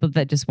parties, people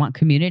that just want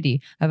community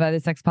of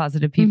other sex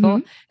positive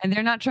people, and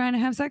they're not trying to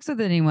have sex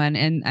with anyone.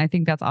 And I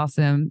think that's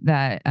awesome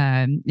that,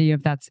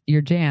 if that's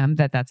your jam,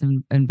 that's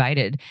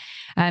invited.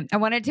 I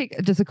want to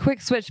take just a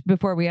quick switch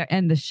before we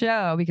end the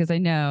show, because I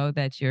know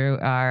that you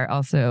are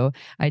also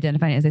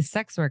identifying as a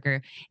sex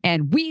worker,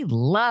 and we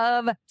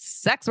love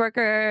sex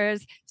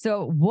workers.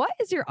 So what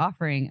is your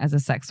offering as a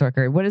sex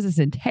worker? What does this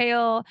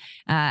entail?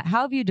 How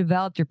have you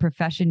developed your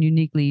profession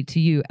uniquely to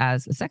you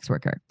as a sex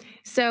worker?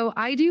 So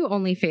I do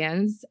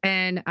OnlyFans,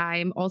 and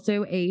I'm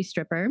also a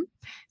stripper.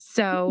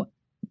 So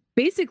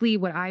basically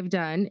what I've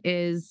done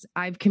is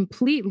I've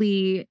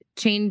completely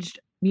changed,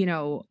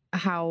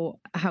 how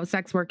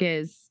sex work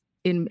is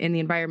in the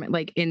environment.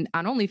 Like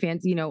on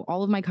OnlyFans,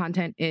 all of my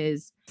content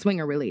is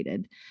swinger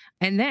related.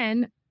 And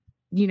then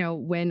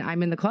when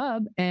I'm in the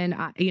club and,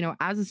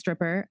 as a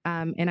stripper,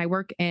 and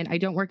I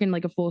don't work in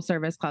like a full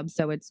service club.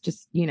 So it's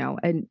just,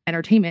 an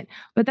entertainment,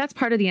 but that's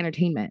part of the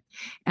entertainment,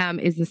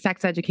 is the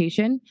sex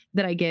education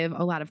that I give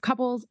a lot of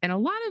couples and a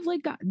lot of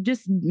like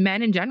just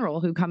men in general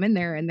who come in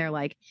there and they're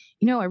like,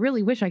 I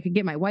really wish I could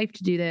get my wife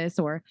to do this,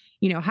 or,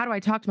 how do I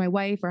talk to my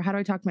wife, or how do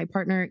I talk to my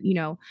partner?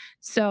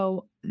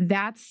 So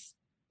that's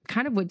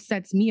kind of what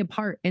sets me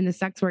apart in the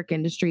sex work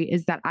industry,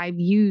 is that I've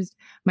used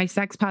my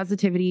sex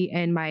positivity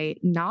and my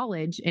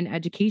knowledge and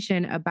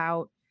education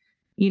about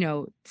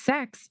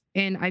sex.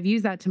 And I've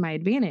used that to my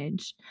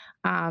advantage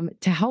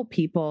to help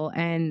people.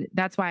 And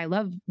that's why I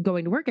love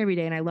going to work every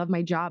day. And I love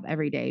my job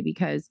every day,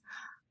 because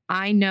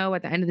I know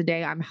at the end of the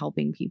day, I'm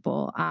helping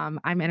people.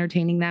 I'm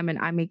entertaining them and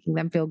I'm making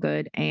them feel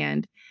good.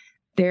 And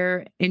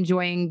they're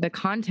enjoying the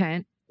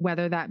content,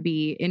 whether that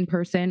be in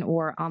person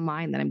or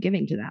online, that I'm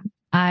giving to them.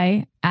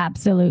 I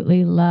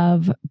absolutely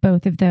love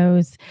both of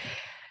those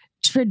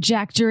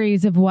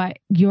trajectories of what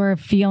you're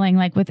feeling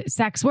like with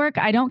sex work.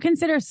 I don't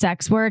consider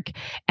sex work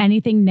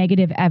anything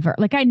negative ever.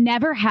 Like I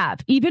never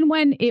have, even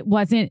when it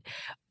wasn't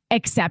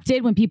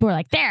accepted, when people were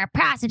like, they're a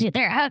prostitute,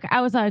 they're a hooker.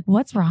 I was like,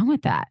 what's wrong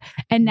with that?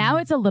 And now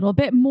it's a little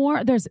bit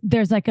more,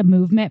 there's like a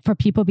movement for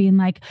people being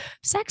like,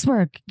 sex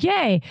work,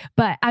 yay.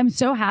 But I'm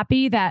so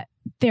happy that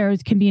there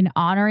can be an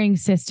honoring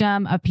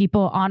system of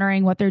people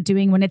honoring what they're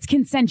doing when it's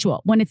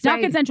consensual. When it's not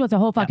consensual, it's a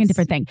whole fucking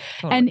different thing.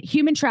 Totally. And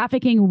human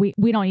trafficking,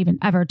 we don't even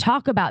ever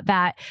talk about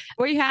that.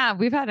 We've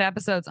had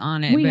episodes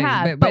on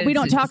it. But we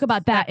don't talk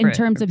about that in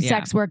terms of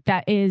sex work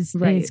that is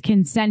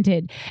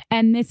consented.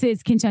 And this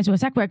is consensual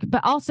sex work.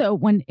 But also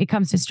when it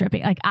comes to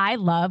stripping, like I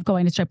love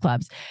going to strip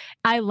clubs.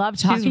 I love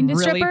talking to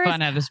strippers. Really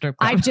fun at a strip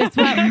club. I just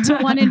went to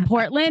one in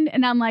Portland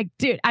and I'm like,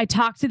 dude, I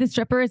talked to the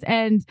strippers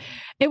and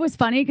it was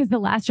funny because the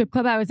last strip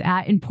club I was at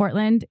in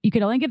Portland, you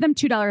could only give them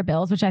 $2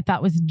 bills, which I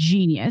thought was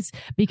genius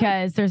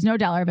because there's no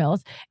dollar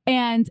bills.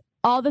 And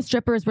all the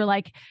strippers were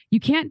like, you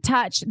can't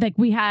touch, like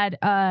we had,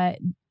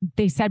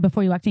 they said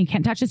before you walked in, you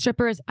can't touch the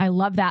strippers. I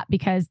love that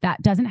because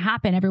that doesn't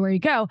happen everywhere you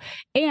go.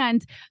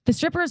 And the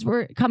strippers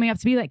were coming up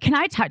to me like, can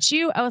I touch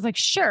you? I was like,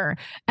 sure.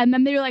 And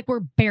then they were like, we're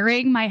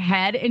burying my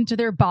head into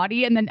their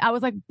body. And then I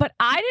was like, but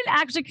I didn't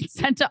actually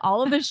consent to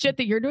all of this shit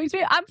that you're doing to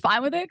me. I'm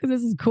fine with it because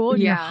this is cool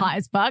and you're hot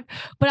as fuck.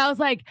 But I was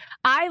like,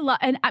 I love,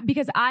 and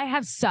because I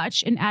have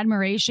such an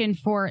admiration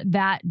for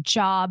that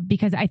job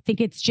because I think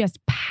it's just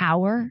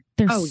power.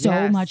 There's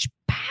so much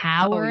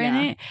power in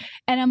it.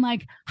 And I'm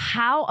like,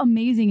 how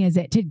amazing is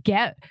it to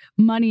get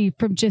money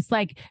from just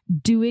like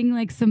doing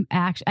like some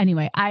action?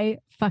 Anyway, I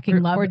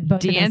fucking love it.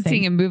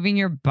 Dancing and moving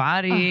your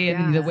body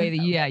and the way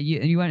that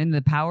you went in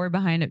the power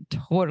behind it.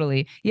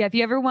 Totally. Yeah. If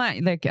you ever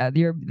want like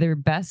your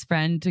best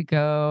friend to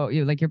go,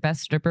 like your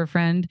best stripper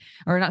friend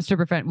or not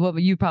stripper friend. Well,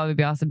 you'd probably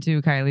be awesome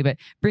too, Kylie, but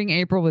bring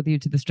April with you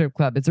to the strip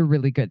club. It's a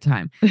really good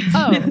time.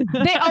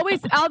 They always,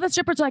 all the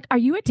strippers are like, are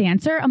you a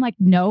dancer? I'm like,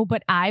 no,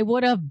 but I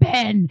would have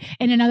been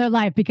in another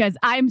life because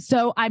I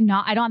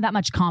don't have that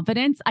much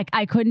confidence. Like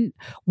I couldn't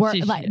work.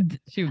 She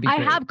would be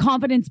great. Have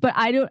confidence, but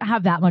I don't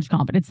have that much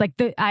confidence. Like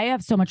I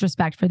have so much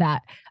respect for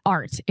that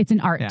art. It's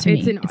an art to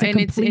me.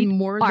 It's in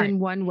more than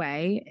one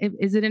way.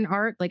 Is it an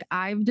art? Like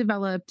I've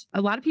developed a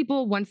lot of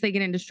people, once they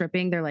get into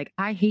stripping, they're like,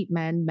 I hate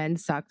men. Men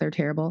suck. They're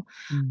terrible.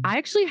 I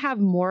actually have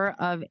more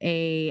of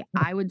I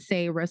would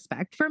say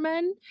respect for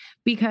men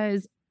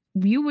because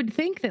you would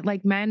think that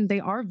like men,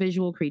 they are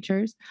visual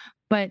creatures,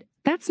 but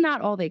that's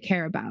not all they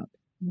care about.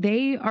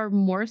 They are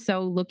more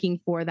so looking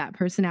for that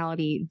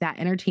personality, that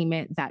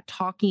entertainment, that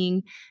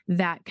talking,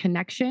 that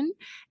connection.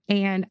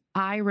 And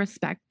I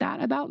respect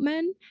that about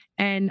men.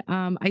 And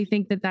I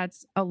think that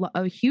that's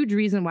a huge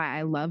reason why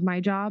I love my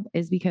job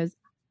is because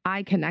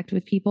I connect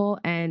with people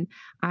and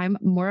I'm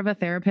more of a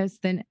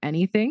therapist than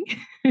anything.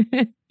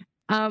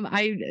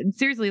 I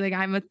seriously, like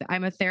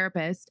I'm a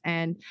therapist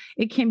and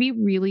it can be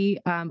really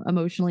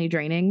emotionally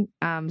draining.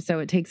 So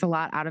it takes a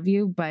lot out of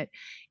you, but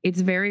it's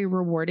very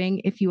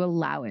rewarding if you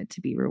allow it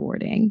to be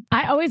rewarding.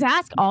 I always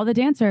ask all the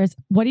dancers,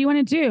 what do you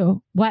want to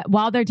do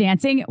while they're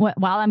dancing?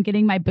 While I'm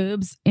getting my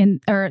boobs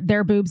or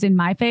their boobs in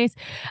my face,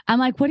 I'm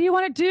like, what do you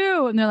want to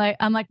do? And they're like,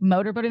 I'm like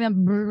motorboating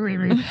them.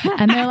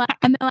 And they're like,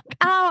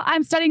 oh,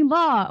 I'm studying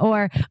law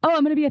or, oh,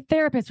 I'm going to be a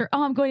therapist or,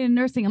 oh, I'm going into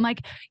nursing. I'm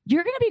like,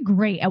 you're going to be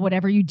great at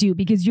whatever you do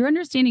because you're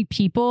understanding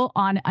people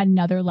on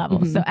another level.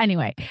 Mm-hmm. So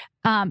anyway,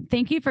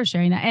 thank you for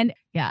sharing that. And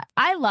yeah,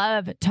 I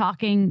love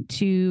talking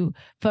to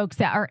folks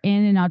that are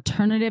in an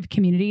alternative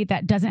community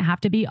that doesn't have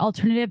to be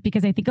alternative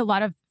because I think a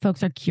lot of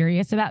folks are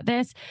curious about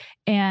this.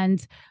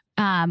 And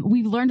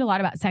we've learned a lot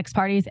about sex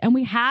parties and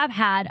we have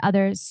had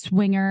other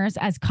swingers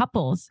as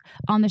couples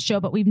on the show,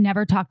 but we've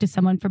never talked to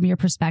someone from your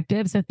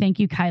perspective. So thank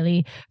you,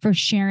 Kylie, for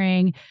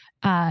sharing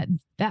that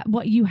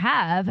what you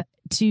have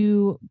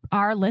to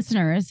our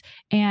listeners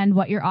and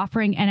what you're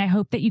offering. And I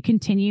hope that you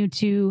continue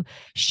to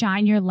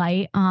shine your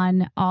light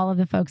on all of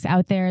the folks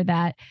out there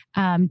that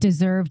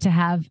deserve to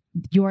have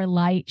your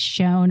light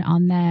shown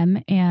on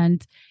them.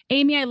 And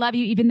Amy, I love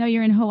you, even though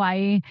you're in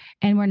Hawaii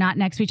and we're not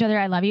next to each other.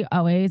 I love you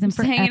always. And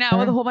hanging out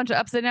with a whole bunch of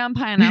upside down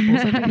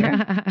pineapples over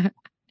here.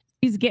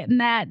 He's getting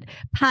that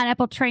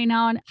pineapple train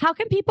on. How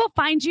can people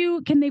find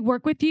you? Can they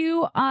work with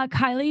you,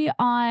 Kylie,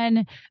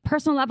 on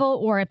personal level,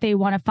 or if they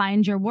want to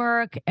find your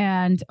work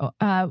and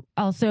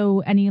also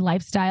any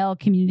lifestyle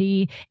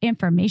community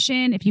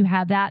information, if you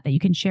have that you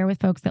can share with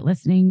folks that are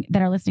listening,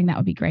 that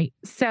would be great.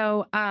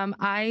 So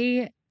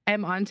I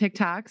am on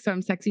TikTok. So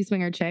I'm Sexy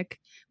Swinger Chick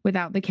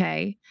without the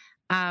K.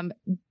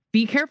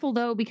 Be careful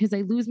though, because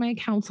I lose my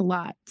accounts a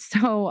lot.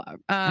 So,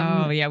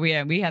 oh yeah, we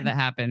had that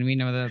happen. We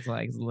know that's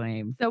like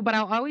lame. So, but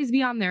I'll always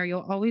be on there.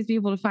 You'll always be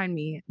able to find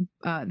me.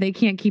 They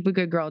can't keep a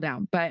good girl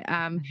down, but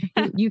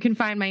you can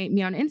find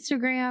me on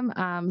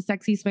Instagram,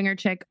 Sexy Swinger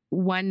Chick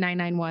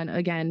 1991,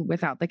 again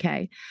without the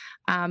K.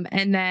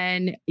 And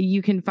then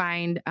you can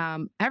find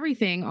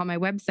everything on my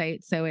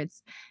website. So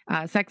it's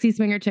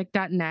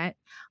sexyswingerchick.net.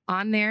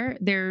 On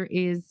there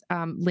is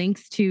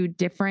links to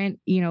different,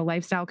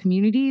 lifestyle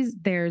communities.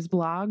 There's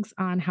blogs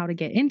on how to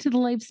get into the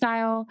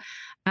lifestyle.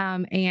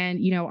 And,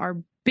 our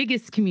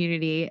biggest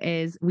community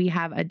is we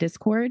have a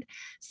Discord.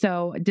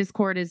 So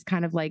Discord is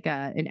kind of like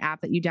an app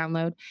that you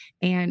download,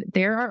 and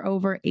there are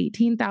over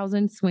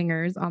 18,000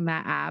 swingers on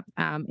that app.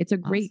 It's a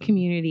great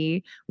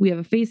community. We have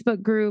a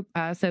Facebook group,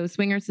 so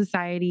Swinger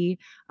Society.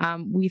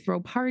 We throw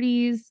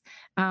parties,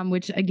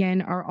 which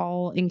again are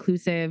all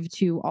inclusive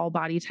to all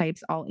body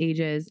types, all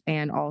ages,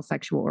 and all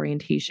sexual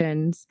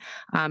orientations,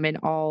 and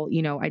all,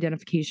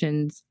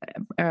 identifications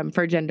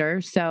for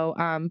gender. So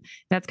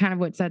that's kind of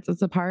what sets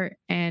us apart.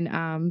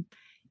 And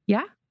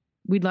yeah,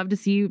 we'd love to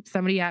see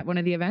somebody at one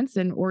of the events,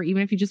 or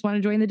even if you just want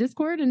to join the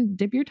Discord and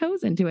dip your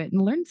toes into it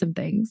and learn some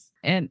things.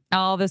 And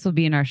all this will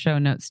be in our show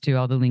notes too,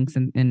 all the links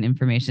and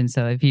information.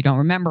 So if you don't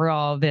remember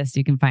all of this,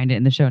 you can find it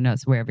in the show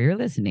notes wherever you're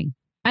listening.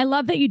 I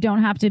love that you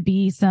don't have to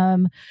be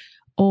some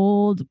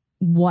old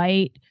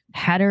white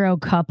hetero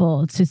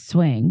couple to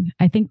swing.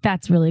 I think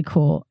that's really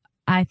cool.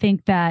 I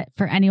think that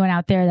for anyone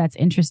out there that's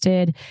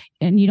interested,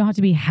 and you don't have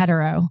to be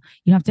hetero,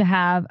 you have to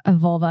have a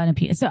vulva and a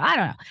penis. So I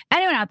don't know.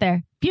 Anyone out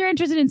there, if you're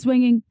interested in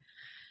swinging,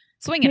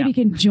 swing it maybe up. You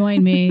can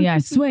join me. Yeah,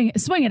 swing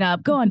it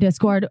up. Go on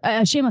Discord.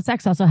 Shameless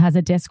Sex also has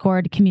a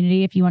Discord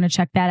community if you want to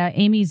check that out.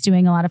 Amy's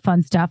doing a lot of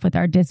fun stuff with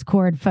our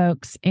Discord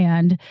folks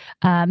and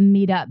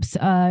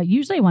meetups,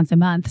 usually once a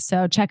month.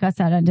 So check us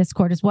out on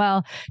Discord as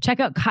well.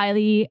 Check out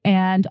Kylie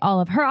and all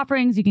of her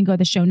offerings. You can go to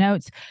the show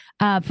notes.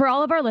 For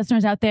all of our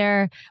listeners out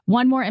there,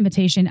 one more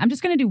invitation. I'm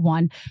just going to do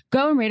one.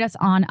 Go and rate us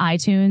on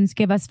iTunes.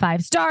 Give us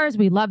 5 stars.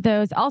 We love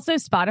those. Also,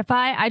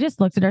 Spotify. I just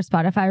looked at our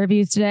Spotify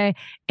reviews today,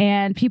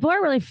 and people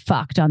are really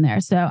fucked on there.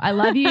 So I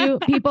love you,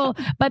 people.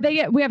 But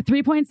we have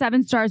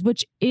 3.7 stars,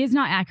 which is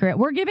not accurate.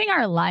 We're giving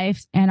our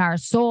lives and our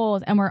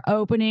souls, and we're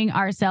opening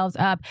ourselves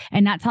up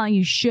and not telling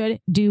you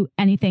should do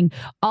anything.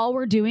 All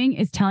we're doing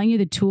is telling you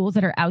the tools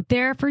that are out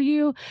there for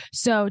you.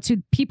 So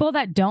to people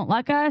that don't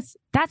like us,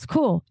 that's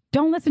cool.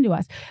 Don't listen to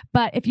us.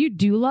 But if you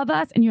do love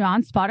us and you're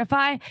on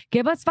Spotify,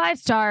 give us 5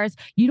 stars.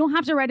 You don't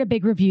have to write a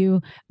big review,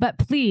 but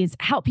please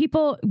help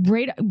people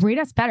rate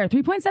us better.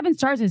 3.7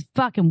 stars is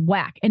fucking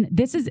whack. And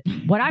this is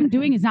what I'm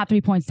doing is not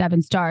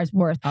 3.7 stars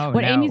worth.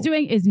 What Amy's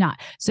doing is not.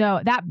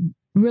 So that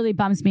really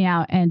bums me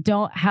out, and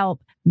don't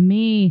help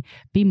me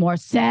be more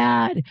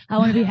sad. I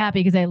want to be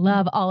happy because I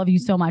love all of you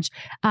so much.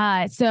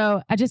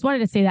 So I just wanted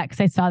to say that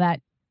because I saw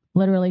that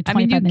literally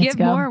 25 minutes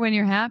ago. You give more when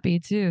you're happy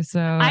too. So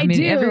I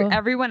mean,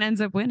 everyone ends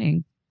up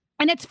winning.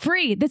 And it's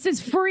free. This is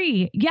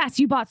free. Yes,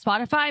 you bought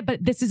Spotify,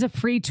 but this is a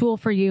free tool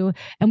for you.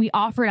 And we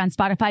offer it on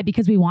Spotify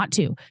because we want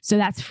to. So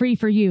that's free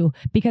for you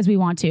because we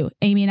want to.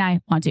 Amy and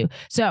I want to.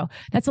 So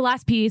that's the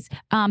last piece.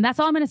 That's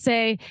all I'm going to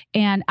say.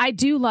 And I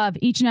do love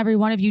each and every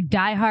one of you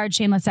diehard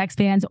Shameless Sex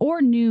fans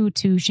or new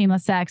to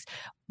Shameless Sex.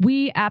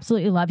 We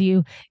absolutely love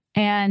you.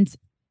 And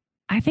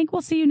I think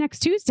we'll see you next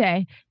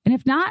Tuesday. And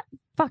if not,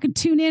 fucking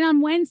tune in on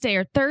Wednesday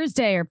or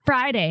Thursday or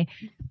Friday.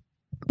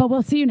 But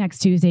we'll see you next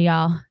Tuesday,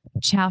 y'all.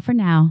 Ciao for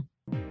now.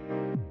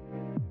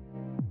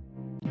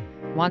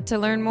 Want to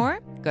learn more?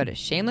 Go to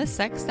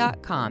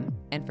shamelesssex.com,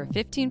 and for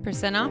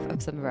 15% off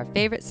of some of our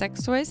favorite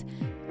sex toys,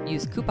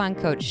 use coupon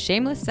code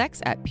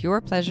SHAMELESSSEX at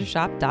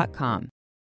purepleasureshop.com.